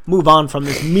 Hopefully move on from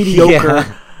this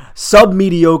mediocre,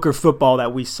 sub-mediocre football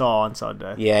that we saw on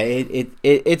Sunday. Yeah,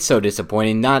 it's so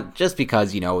disappointing, not just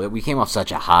because, we came off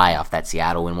such a high off that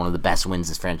Seattle win, one of the best wins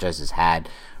this franchise has had,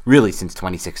 really since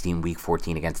 2016, Week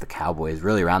 14 against the Cowboys,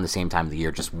 really around the same time of the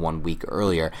year, just 1 week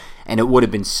earlier, and it would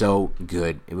have been so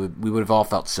good. We would have all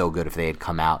felt so good if they had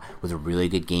come out with a really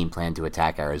good game plan to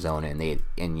attack Arizona, and they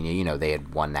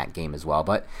had won that game as well.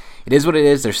 But it is what it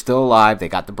is. They're still alive. They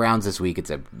got the Browns this week.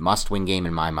 It's a must-win game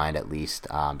in my mind, at least,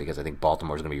 because I think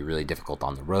Baltimore is going to be really difficult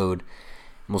on the road.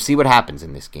 We'll see what happens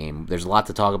in this game. There's a lot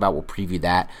to talk about. We'll preview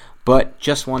that. But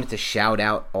just wanted to shout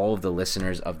out all of the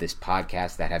listeners of this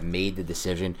podcast that have made the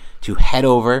decision to head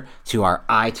over to our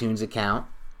iTunes account,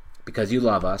 because you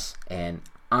love us. And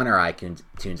on our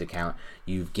iTunes account,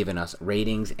 you've given us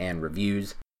ratings and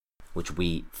reviews, which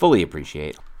we fully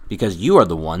appreciate, because you are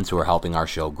the ones who are helping our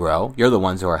show grow. You're the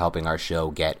ones who are helping our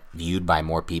show get viewed by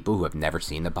more people who have never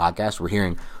seen the podcast. We're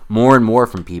hearing more and more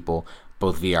from people,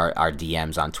 both via our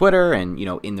DMs on Twitter and,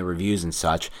 in the reviews and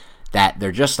such, that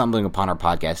they're just stumbling upon our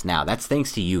podcast now. That's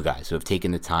thanks to you guys who have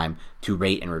taken the time to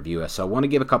rate and review us. So I want to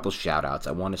give a couple shout outs.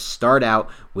 I want to start out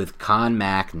with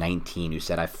ConMac19, who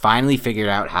said, I finally figured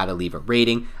out how to leave a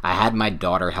rating. I had my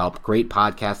daughter help. Great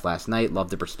podcast last night. Loved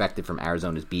the perspective from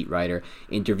Arizona's beat writer.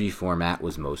 Interview format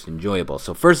was most enjoyable.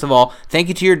 So first of all, thank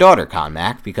you to your daughter,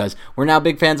 ConMac, because we're now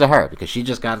big fans of her, because she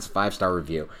just got us a 5-star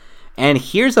review. And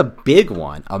here's a big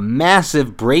one, a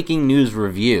massive breaking news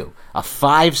review, a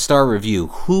 5-star review.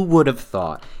 Who would have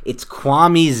thought? It's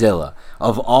Kwame Zilla,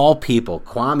 of all people.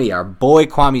 Kwame, our boy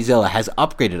Kwame Zilla, has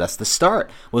upgraded us. The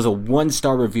start was a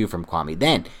 1-star review from Kwame.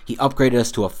 Then he upgraded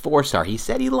us to a 4-star. He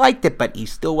said he liked it, but he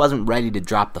still wasn't ready to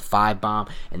drop the 5 bomb.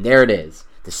 And there it is.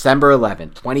 December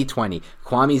 11th, 2020,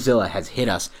 Kwame Zilla has hit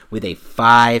us with a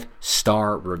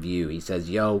 5-star review. He says,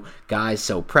 yo, guys,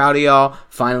 so proud of y'all.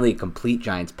 Finally, a complete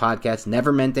Giants podcast.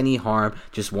 Never meant any harm.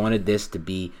 Just wanted this to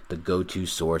be the go-to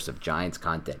source of Giants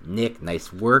content. Nick,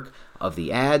 nice work of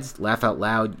the ads. Laugh out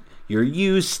loud. Your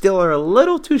U's still are a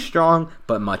little too strong,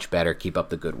 but much better. Keep up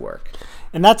the good work.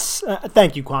 And that's,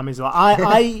 thank you, Kwame Zilla.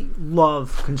 I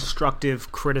love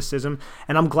constructive criticism,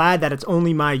 and I'm glad that it's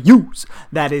only my U's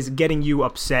that is getting you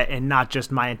upset and not just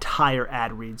my entire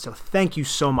ad read. So thank you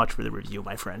so much for the review,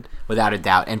 my friend. Without a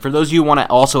doubt. And for those of you who want to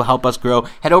also help us grow,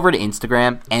 head over to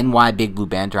Instagram, NY Big Blue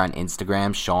Banter on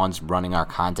Instagram. Sean's running our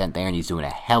content there, and he's doing a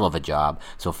hell of a job.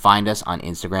 So find us on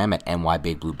Instagram at NY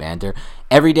Big Blue Banter.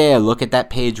 Every day I look at that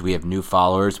page, we have new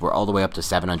followers. We're all the way up to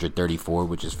 734,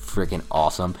 which is freaking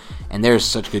awesome. And there's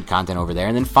such good content over there.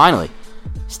 And then finally,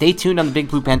 stay tuned on the Big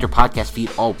Blue Panther podcast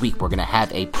feed all week. We're going to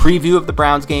have a preview of the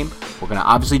Browns game. We're going to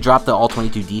obviously drop the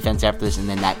All-22 defense after this. And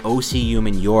then that O.C.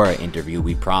 Umenyiora interview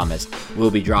we promised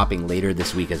will be dropping later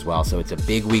this week as well. So it's a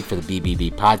big week for the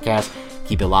BBB podcast.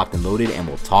 Keep it locked and loaded, and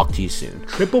we'll talk to you soon.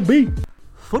 Triple B.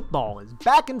 Football is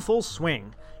back in full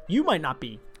swing. You might not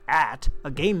be at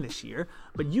a game this year,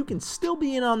 but you can still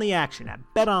be in on the action at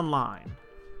BetOnline.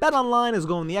 BetOnline is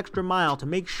going the extra mile to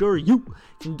make sure you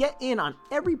can get in on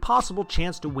every possible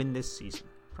chance to win this season.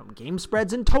 From game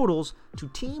spreads and totals to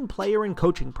team, player, and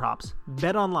coaching props,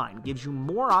 BetOnline gives you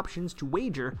more options to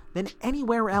wager than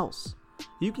anywhere else.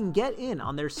 You can get in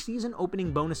on their season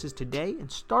opening bonuses today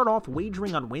and start off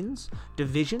wagering on wins,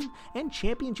 division, and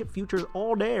championship futures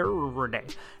all day every day.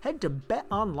 Head to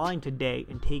BetOnline today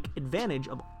and take advantage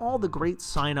of all the great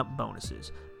sign-up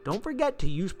bonuses. Don't forget to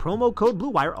use promo code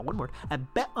BlueWire, all one word, at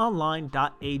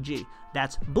betonline.ag.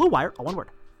 That's BlueWire, all one word.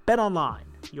 BetOnline,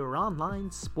 your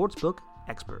online sportsbook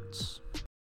experts.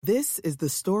 This is the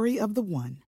story of the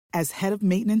one. As head of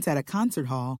maintenance at a concert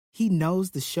hall, he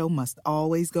knows the show must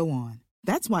always go on.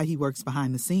 That's why he works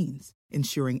behind the scenes,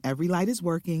 ensuring every light is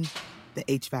working, the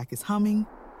HVAC is humming,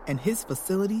 and his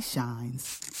facility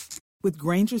shines. With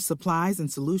Grainger's supplies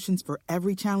and solutions for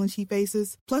every challenge he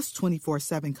faces, plus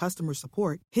 24/7 customer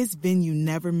support, his venue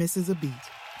never misses a beat.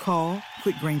 Call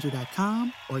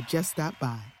quickgrainger.com or just stop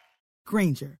by.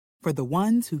 Grainger, for the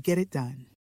ones who get it done.